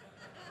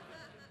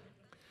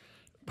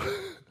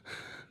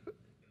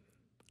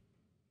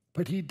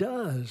 But he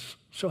does.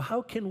 So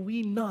how can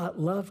we not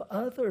love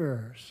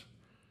others?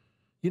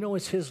 You know,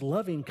 it's his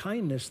loving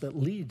kindness that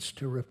leads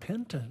to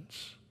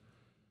repentance.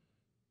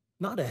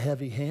 Not a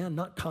heavy hand,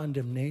 not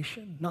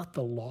condemnation, not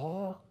the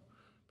law.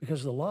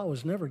 Because the law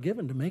was never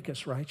given to make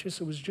us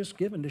righteous. It was just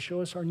given to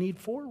show us our need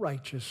for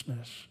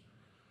righteousness.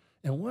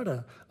 And what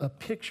a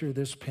picture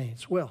this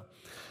paints. Well,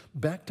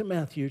 back to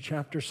Matthew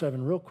chapter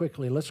 7 real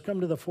quickly. Let's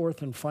come to the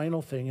fourth and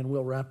final thing, and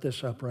we'll wrap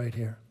this up right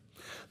here.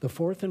 The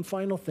fourth and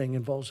final thing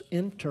involves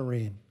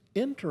entering.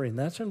 Entering,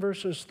 that's in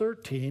verses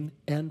 13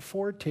 and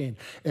 14.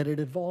 And it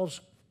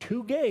involves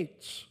two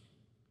gates.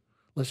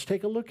 Let's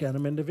take a look at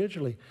them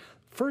individually.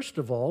 First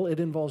of all, it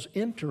involves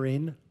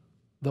entering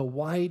the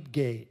wide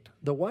gate.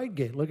 The wide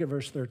gate, look at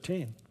verse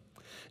 13.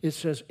 It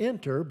says,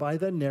 enter by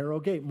the narrow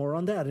gate. More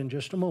on that in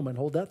just a moment.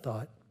 Hold that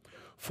thought.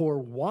 For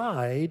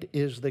wide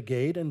is the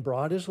gate and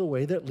broad is the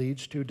way that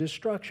leads to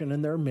destruction,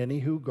 and there are many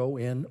who go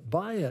in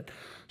by it.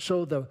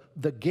 So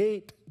the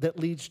gate that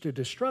leads to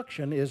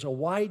destruction is a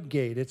wide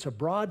gate. It's a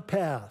broad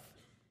path.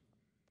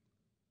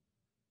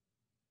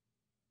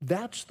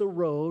 That's the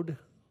road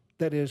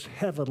that is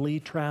heavily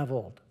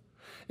traveled.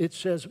 It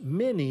says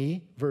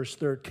many, verse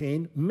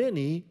 13,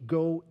 many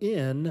go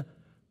in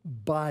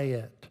by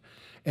it.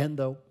 And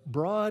the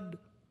broad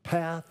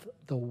path,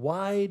 the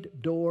wide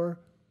door,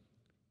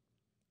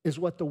 is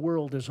what the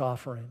world is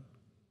offering.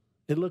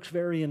 It looks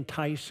very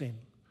enticing.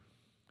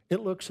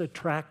 It looks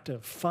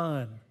attractive,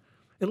 fun.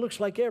 It looks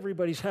like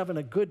everybody's having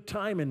a good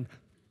time, and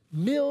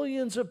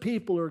millions of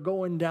people are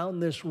going down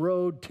this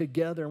road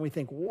together, and we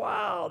think,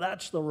 wow,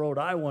 that's the road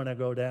I want to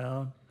go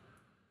down.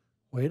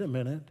 Wait a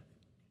minute.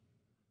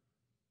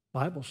 The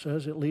Bible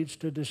says it leads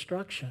to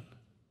destruction.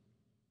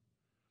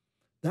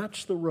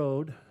 That's the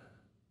road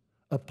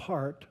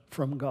apart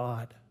from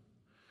God,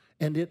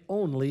 and it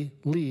only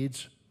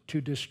leads to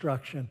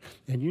destruction.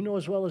 And you know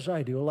as well as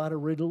I do, a lot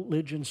of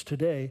religions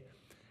today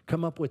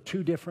come up with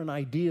two different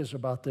ideas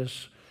about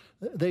this.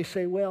 They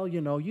say, well, you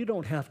know, you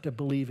don't have to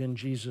believe in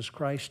Jesus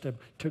Christ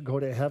to go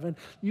to heaven.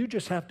 You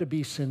just have to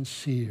be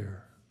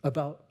sincere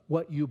about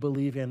what you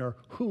believe in or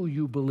who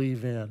you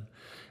believe in.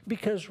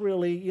 Because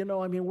really, you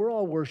know, I mean, we're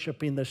all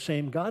worshiping the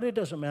same God. It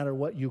doesn't matter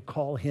what you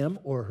call him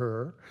or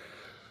her.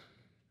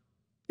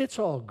 It's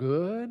all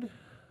good.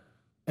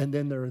 And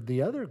then there are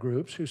the other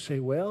groups who say,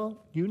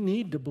 well, you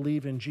need to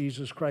believe in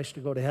Jesus Christ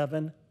to go to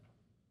heaven,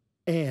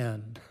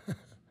 and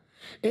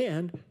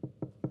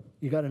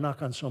you got to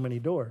knock on so many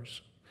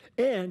doors,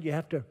 and you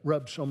have to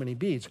rub so many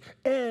beads,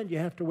 and you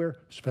have to wear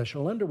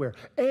special underwear,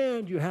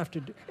 and you have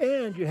to,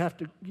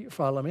 you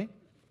follow me?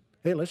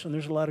 Hey, listen,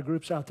 there's a lot of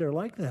groups out there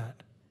like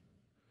that.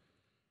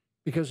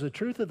 Because the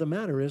truth of the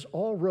matter is,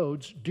 all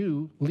roads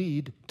do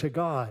lead to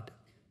God.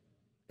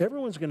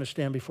 Everyone's going to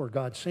stand before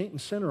God, saint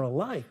and sinner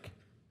alike.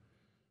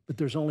 But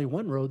there's only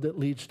one road that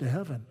leads to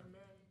heaven.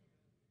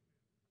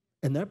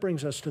 And that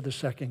brings us to the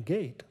second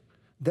gate.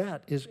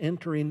 That is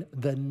entering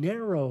the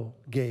narrow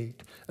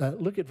gate.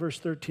 Look at verse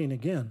 13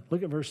 again.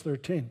 Look at verse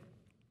 13.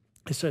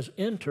 It says,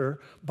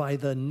 enter by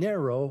the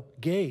narrow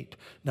gate.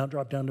 Now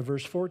drop down to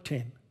verse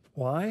 14.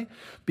 Why?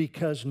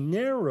 Because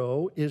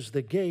narrow is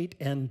the gate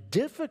and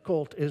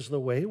difficult is the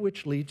way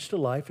which leads to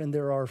life, and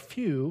there are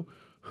few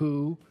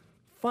who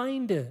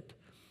find it.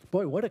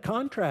 Boy, what a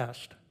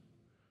contrast.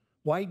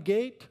 Wide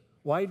gate,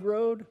 wide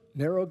road,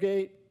 narrow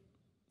gate,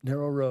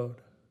 narrow road.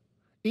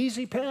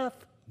 Easy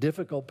path,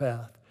 difficult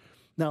path.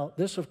 Now,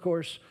 this, of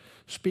course,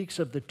 speaks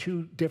of the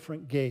two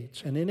different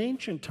gates. And in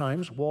ancient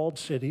times, walled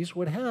cities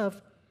would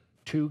have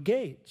two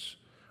gates,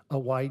 a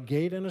wide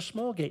gate and a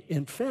small gate.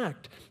 In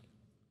fact,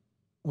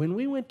 when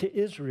we went to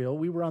Israel,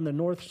 we were on the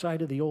north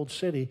side of the old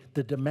city.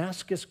 The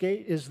Damascus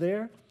gate is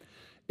there.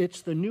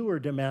 It's the newer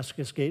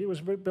Damascus gate. It was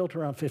built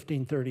around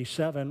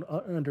 1537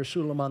 under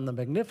Suleiman the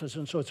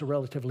Magnificent, so it's a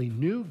relatively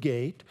new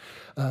gate.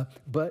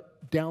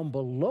 But down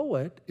below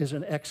it is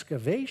an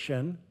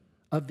excavation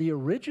of the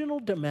original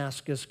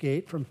Damascus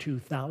gate from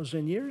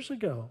 2,000 years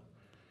ago.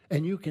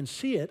 And you can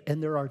see it,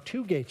 and there are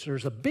two gates.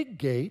 There's a big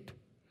gate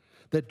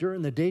that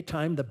during the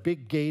daytime, the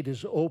big gate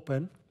is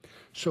open,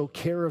 so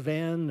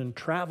caravan and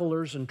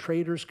travelers and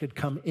traders could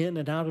come in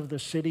and out of the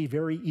city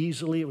very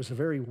easily. It was a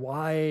very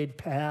wide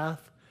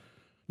path.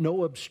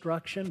 No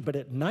obstruction, but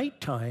at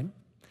nighttime,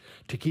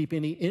 to keep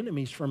any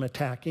enemies from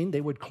attacking,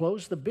 they would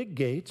close the big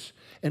gates,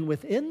 and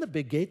within the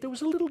big gate, there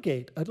was a little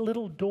gate, a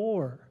little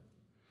door.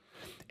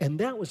 And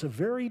that was a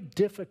very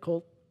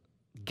difficult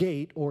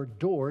gate or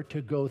door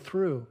to go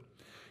through.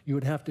 You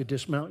would have to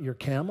dismount your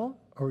camel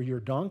or your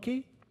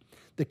donkey.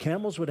 The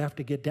camels would have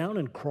to get down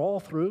and crawl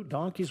through.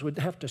 Donkeys would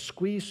have to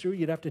squeeze through.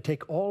 You'd have to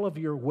take all of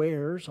your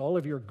wares, all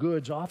of your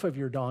goods off of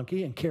your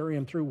donkey and carry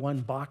them through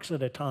one box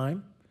at a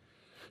time.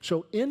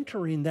 So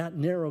entering that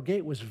narrow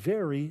gate was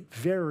very,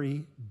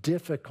 very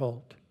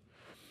difficult.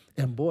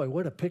 And boy,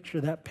 what a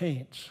picture that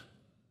paints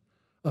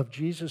of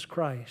Jesus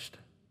Christ.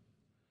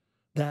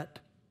 That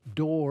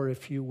door,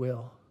 if you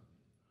will.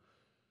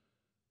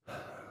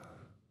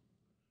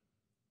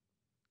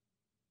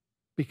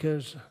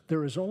 Because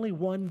there is only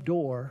one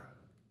door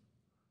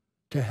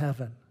to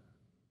heaven,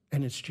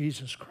 and it's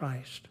Jesus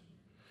Christ.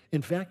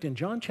 In fact, in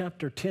John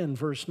chapter 10,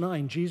 verse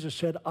 9, Jesus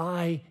said,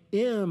 I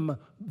am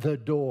the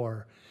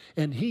door,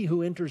 and he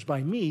who enters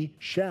by me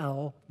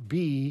shall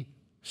be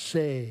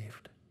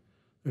saved.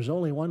 There's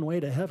only one way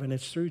to heaven.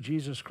 It's through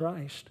Jesus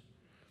Christ.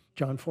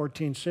 John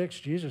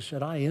 14:6, Jesus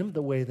said, I am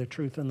the way, the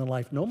truth, and the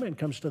life. No man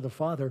comes to the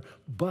Father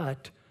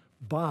but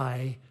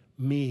by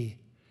me.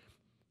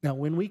 Now,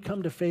 when we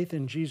come to faith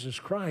in Jesus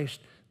Christ,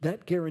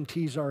 that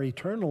guarantees our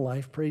eternal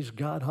life. Praise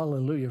God,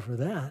 hallelujah for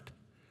that.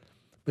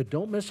 But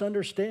don't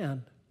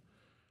misunderstand.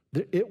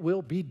 It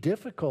will be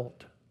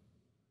difficult.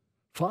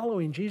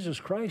 Following Jesus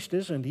Christ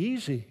isn't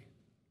easy.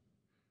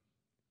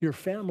 Your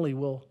family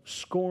will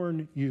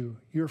scorn you.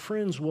 Your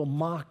friends will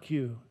mock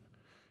you.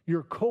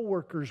 Your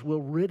coworkers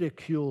will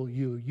ridicule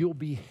you. You'll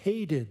be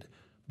hated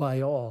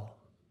by all.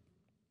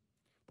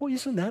 Boy,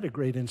 isn't that a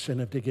great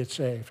incentive to get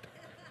saved?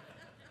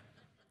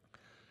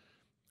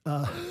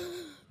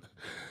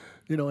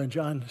 In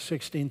John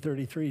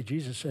 16:33,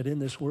 Jesus said, in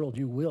this world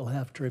you will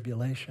have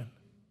tribulation.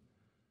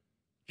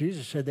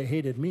 Jesus said they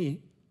hated me.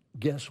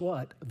 Guess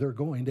what? They're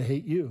going to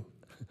hate you.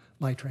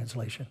 My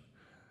translation.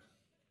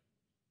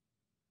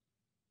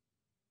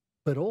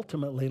 But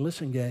ultimately,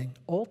 listen, gang,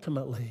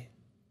 ultimately,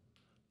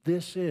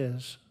 this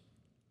is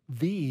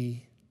the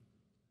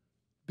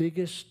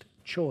biggest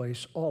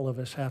choice all of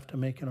us have to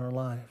make in our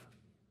life.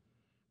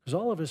 Because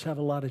all of us have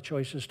a lot of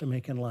choices to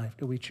make in life.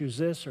 Do we choose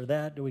this or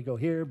that? Do we go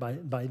here,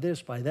 buy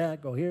this, buy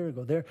that, go here,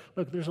 go there?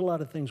 Look, there's a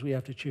lot of things we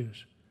have to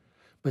choose.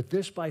 But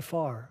this by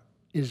far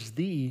is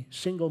the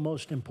single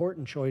most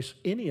important choice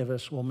any of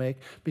us will make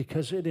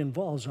because it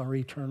involves our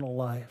eternal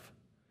life.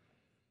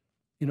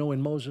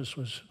 When Moses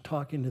was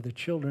talking to the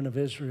children of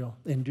Israel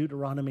in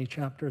Deuteronomy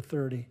chapter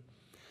 30,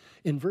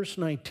 in verse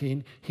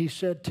 19, he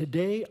said,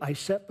 today I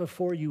set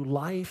before you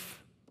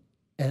life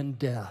and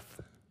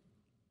death,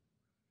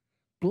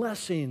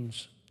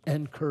 blessings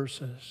and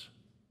curses.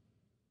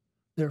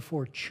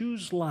 Therefore,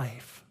 choose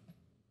life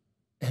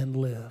and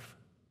live.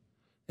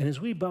 And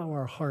as we bow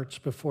our hearts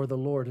before the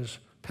Lord, as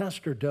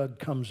Pastor Doug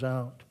comes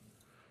out,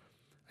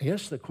 I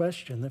guess the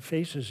question that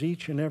faces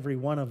each and every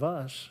one of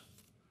us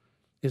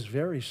is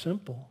very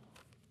simple.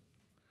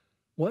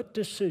 What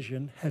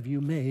decision have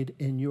you made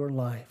in your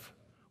life?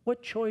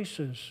 What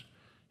choices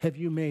have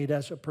you made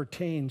as it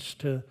pertains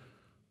to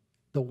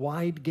the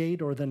wide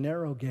gate or the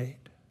narrow gate?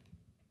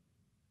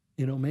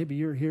 Maybe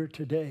you're here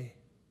today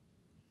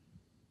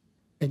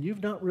and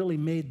you've not really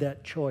made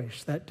that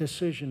choice, that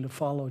decision to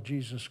follow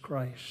Jesus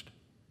Christ.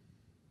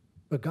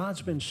 But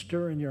God's been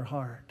stirring your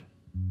heart.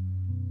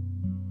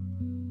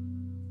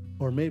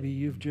 Or maybe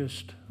you've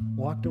just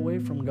walked away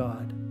from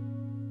God.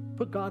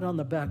 Put God on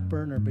the back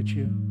burner, but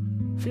you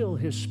feel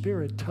His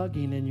Spirit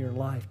tugging in your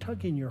life,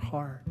 tugging your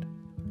heart.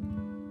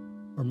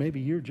 Or maybe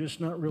you're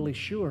just not really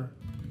sure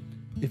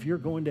if you're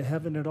going to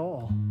heaven at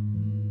all.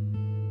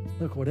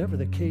 Look, whatever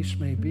the case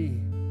may be,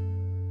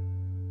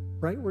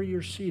 right where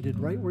you're seated,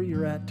 right where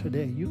you're at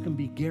today, you can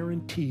be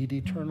guaranteed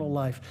eternal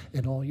life,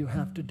 and all you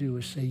have to do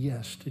is say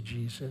yes to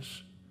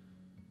Jesus.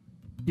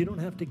 You don't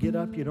have to get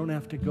up. You don't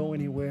have to go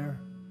anywhere.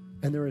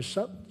 And there is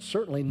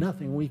certainly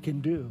nothing we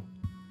can do.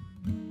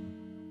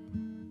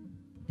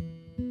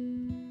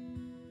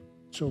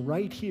 So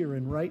right here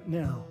and right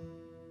now,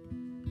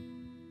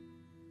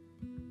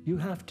 you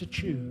have to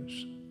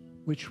choose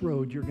which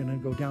road you're going to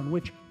go down,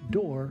 which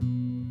door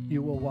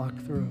you will walk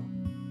through.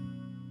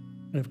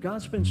 And if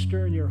God's been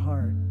stirring your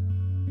heart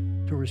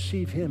to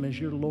receive Him as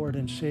your Lord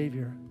and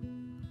Savior,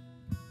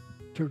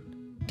 to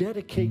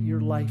dedicate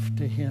your life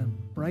to Him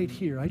right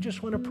here, I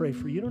just want to pray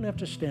for you. You don't have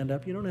to stand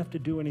up. You don't have to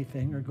do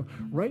anything or go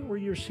right where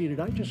you're seated.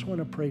 I just want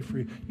to pray for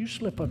you. You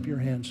slip up your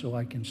hand so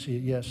I can see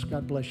it. Yes,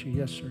 God bless you.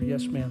 Yes, sir.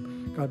 Yes,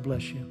 ma'am. God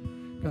bless you.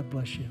 God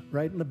bless you.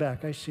 Right in the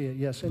back, I see it.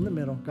 Yes, in the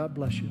middle. God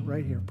bless you.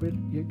 Right here.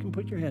 You can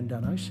put your hand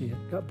down. I see it.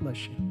 God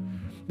bless you.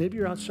 Maybe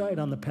you're outside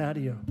on the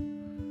patio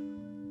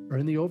or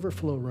in the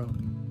overflow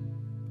room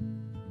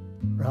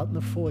or out in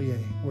the foyer,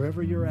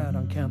 wherever you're at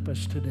on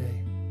campus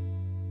today.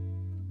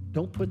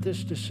 Don't put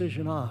this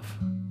decision off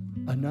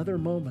another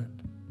moment,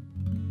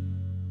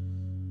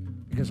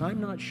 because I'm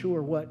not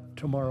sure what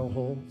tomorrow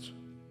holds,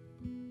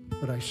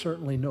 but I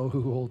certainly know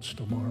who holds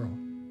tomorrow.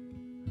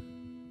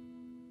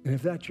 And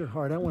if that's your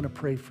heart, I want to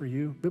pray for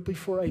you. But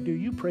before I do,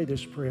 you pray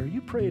this prayer.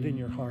 You pray it in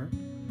your heart.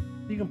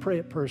 You can pray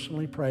it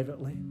personally,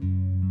 privately,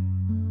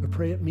 but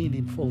pray it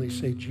meaningfully.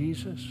 Say,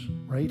 Jesus,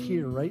 right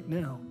here, right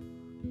now,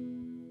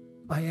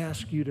 I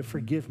ask you to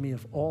forgive me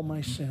of all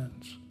my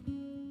sins.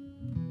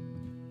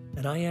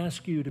 And I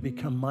ask you to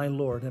become my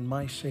Lord and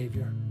my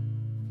Savior.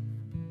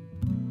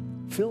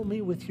 Fill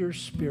me with your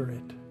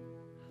Spirit,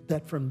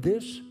 that from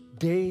this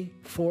day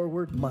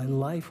forward, my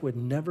life would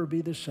never be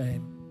the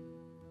same.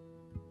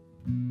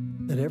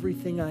 That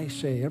everything I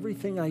say,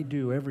 everything I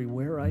do,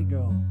 everywhere I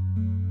go,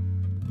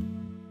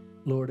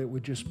 Lord, it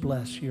would just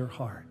bless your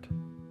heart.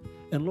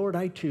 And Lord,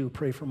 I too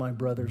pray for my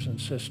brothers and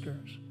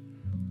sisters.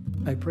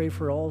 I pray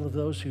for all of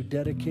those who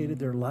dedicated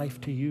their life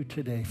to you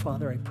today.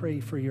 Father, I pray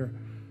for your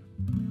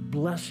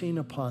blessing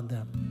upon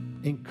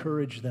them.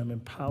 Encourage them,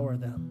 empower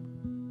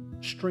them,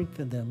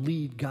 strengthen them,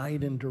 lead,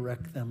 guide, and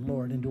direct them,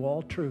 Lord, into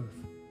all truth,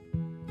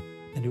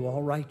 into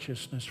all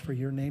righteousness for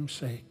your name's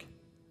sake.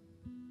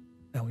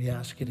 Now we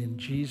ask it in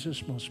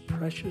Jesus' most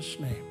precious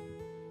name.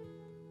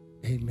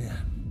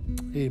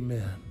 Amen.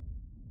 Amen.